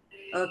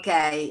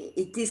 okay,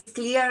 it is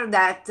clear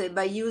that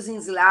by using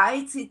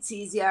slides, it's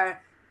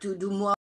easier to do more